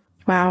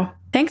 Wow.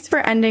 Thanks for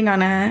ending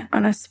on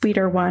a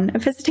sweeter one. A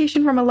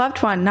visitation from a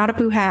loved one, not a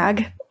boo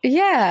hag.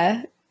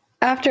 Yeah.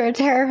 After a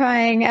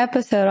terrifying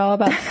episode all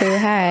about the boo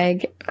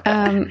hag,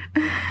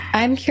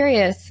 I'm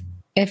curious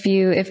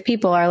if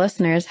people, our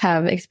listeners,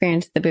 have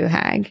experienced the boo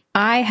hag.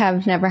 I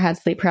have never had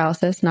sleep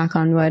paralysis, knock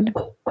on wood.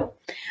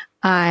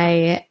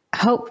 I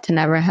hope to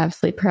never have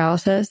sleep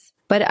paralysis,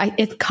 but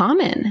it's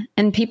common,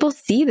 and people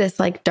see this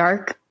like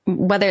dark,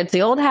 whether it's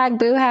the old hag,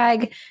 boo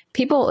hag,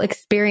 people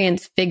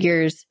experience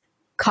figures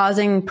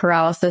causing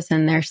paralysis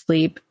in their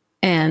sleep,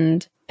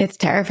 and it's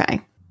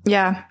terrifying.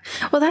 Yeah.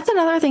 Well, that's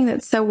another thing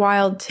that's so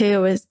wild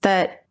too, is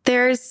that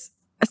there's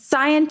a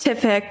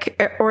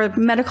scientific or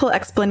medical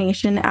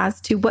explanation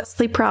as to what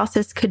sleep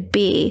paralysis could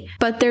be,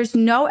 but there's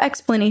no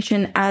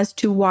explanation as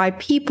to why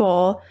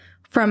people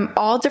from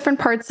all different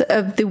parts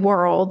of the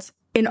world,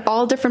 in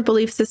all different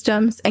belief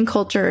systems and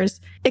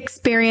cultures,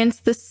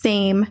 experience the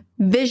same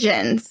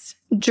visions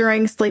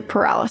during sleep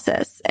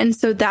paralysis. And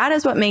so that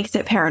is what makes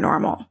it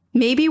paranormal.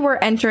 Maybe we're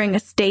entering a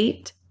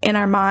state in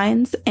our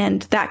minds,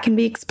 and that can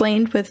be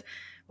explained with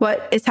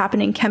what is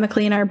happening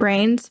chemically in our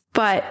brains,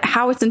 but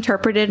how it's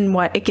interpreted and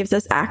what it gives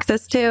us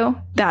access to,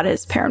 that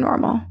is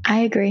paranormal. I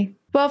agree.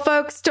 Well,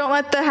 folks, don't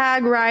let the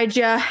hag ride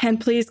you,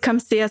 and please come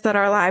see us at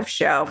our live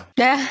show.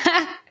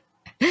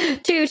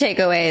 2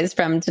 takeaways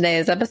from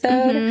today's episode.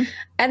 Mm-hmm.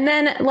 And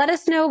then let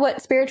us know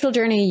what spiritual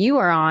journey you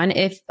are on,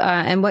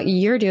 and what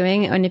you're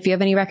doing. And if you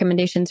have any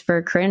recommendations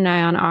for Corinne and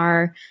I on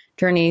our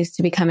journeys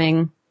to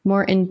becoming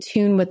more in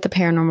tune with the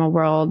paranormal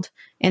world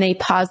in a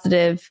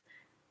positive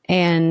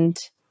and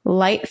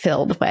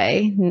light-filled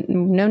way.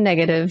 No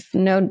negative,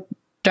 no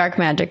dark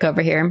magic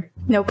over here.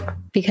 Nope.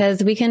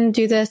 Because we can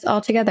do this all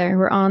together.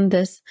 We're on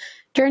this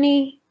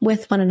journey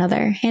with one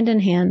another, hand in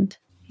hand.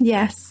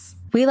 Yes.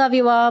 We love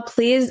you all.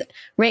 Please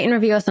rate and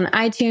review us on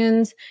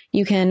iTunes.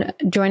 You can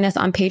join us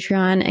on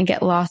Patreon and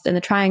get lost in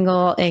the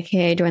triangle,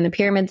 aka join the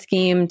pyramid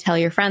scheme. Tell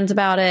your friends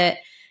about it.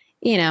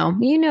 You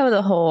know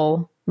the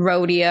whole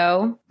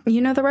rodeo. You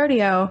know the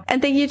rodeo.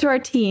 And thank you to our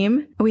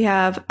team. We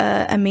have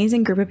an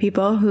amazing group of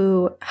people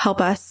who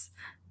help us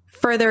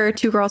further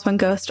Two Girls, One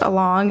Ghost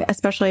along,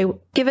 especially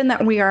given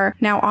that we are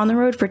now on the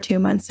road for 2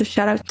 months. So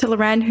shout out to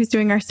Loren, who's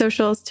doing our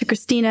socials, to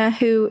Christina,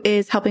 who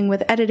is helping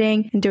with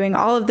editing and doing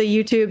all of the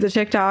YouTube, the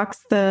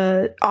TikToks,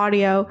 the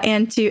audio,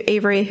 and to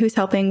Avery, who's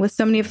helping with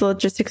so many of the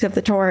logistics of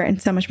the tour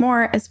and so much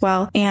more as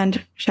well.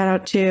 And shout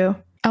out to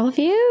all of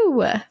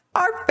you.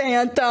 our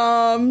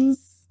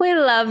phantoms. We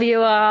love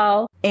you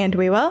all. And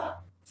we will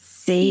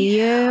see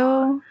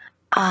you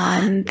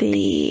on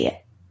the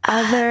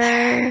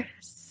other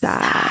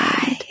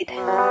side.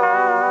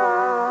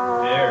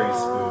 Very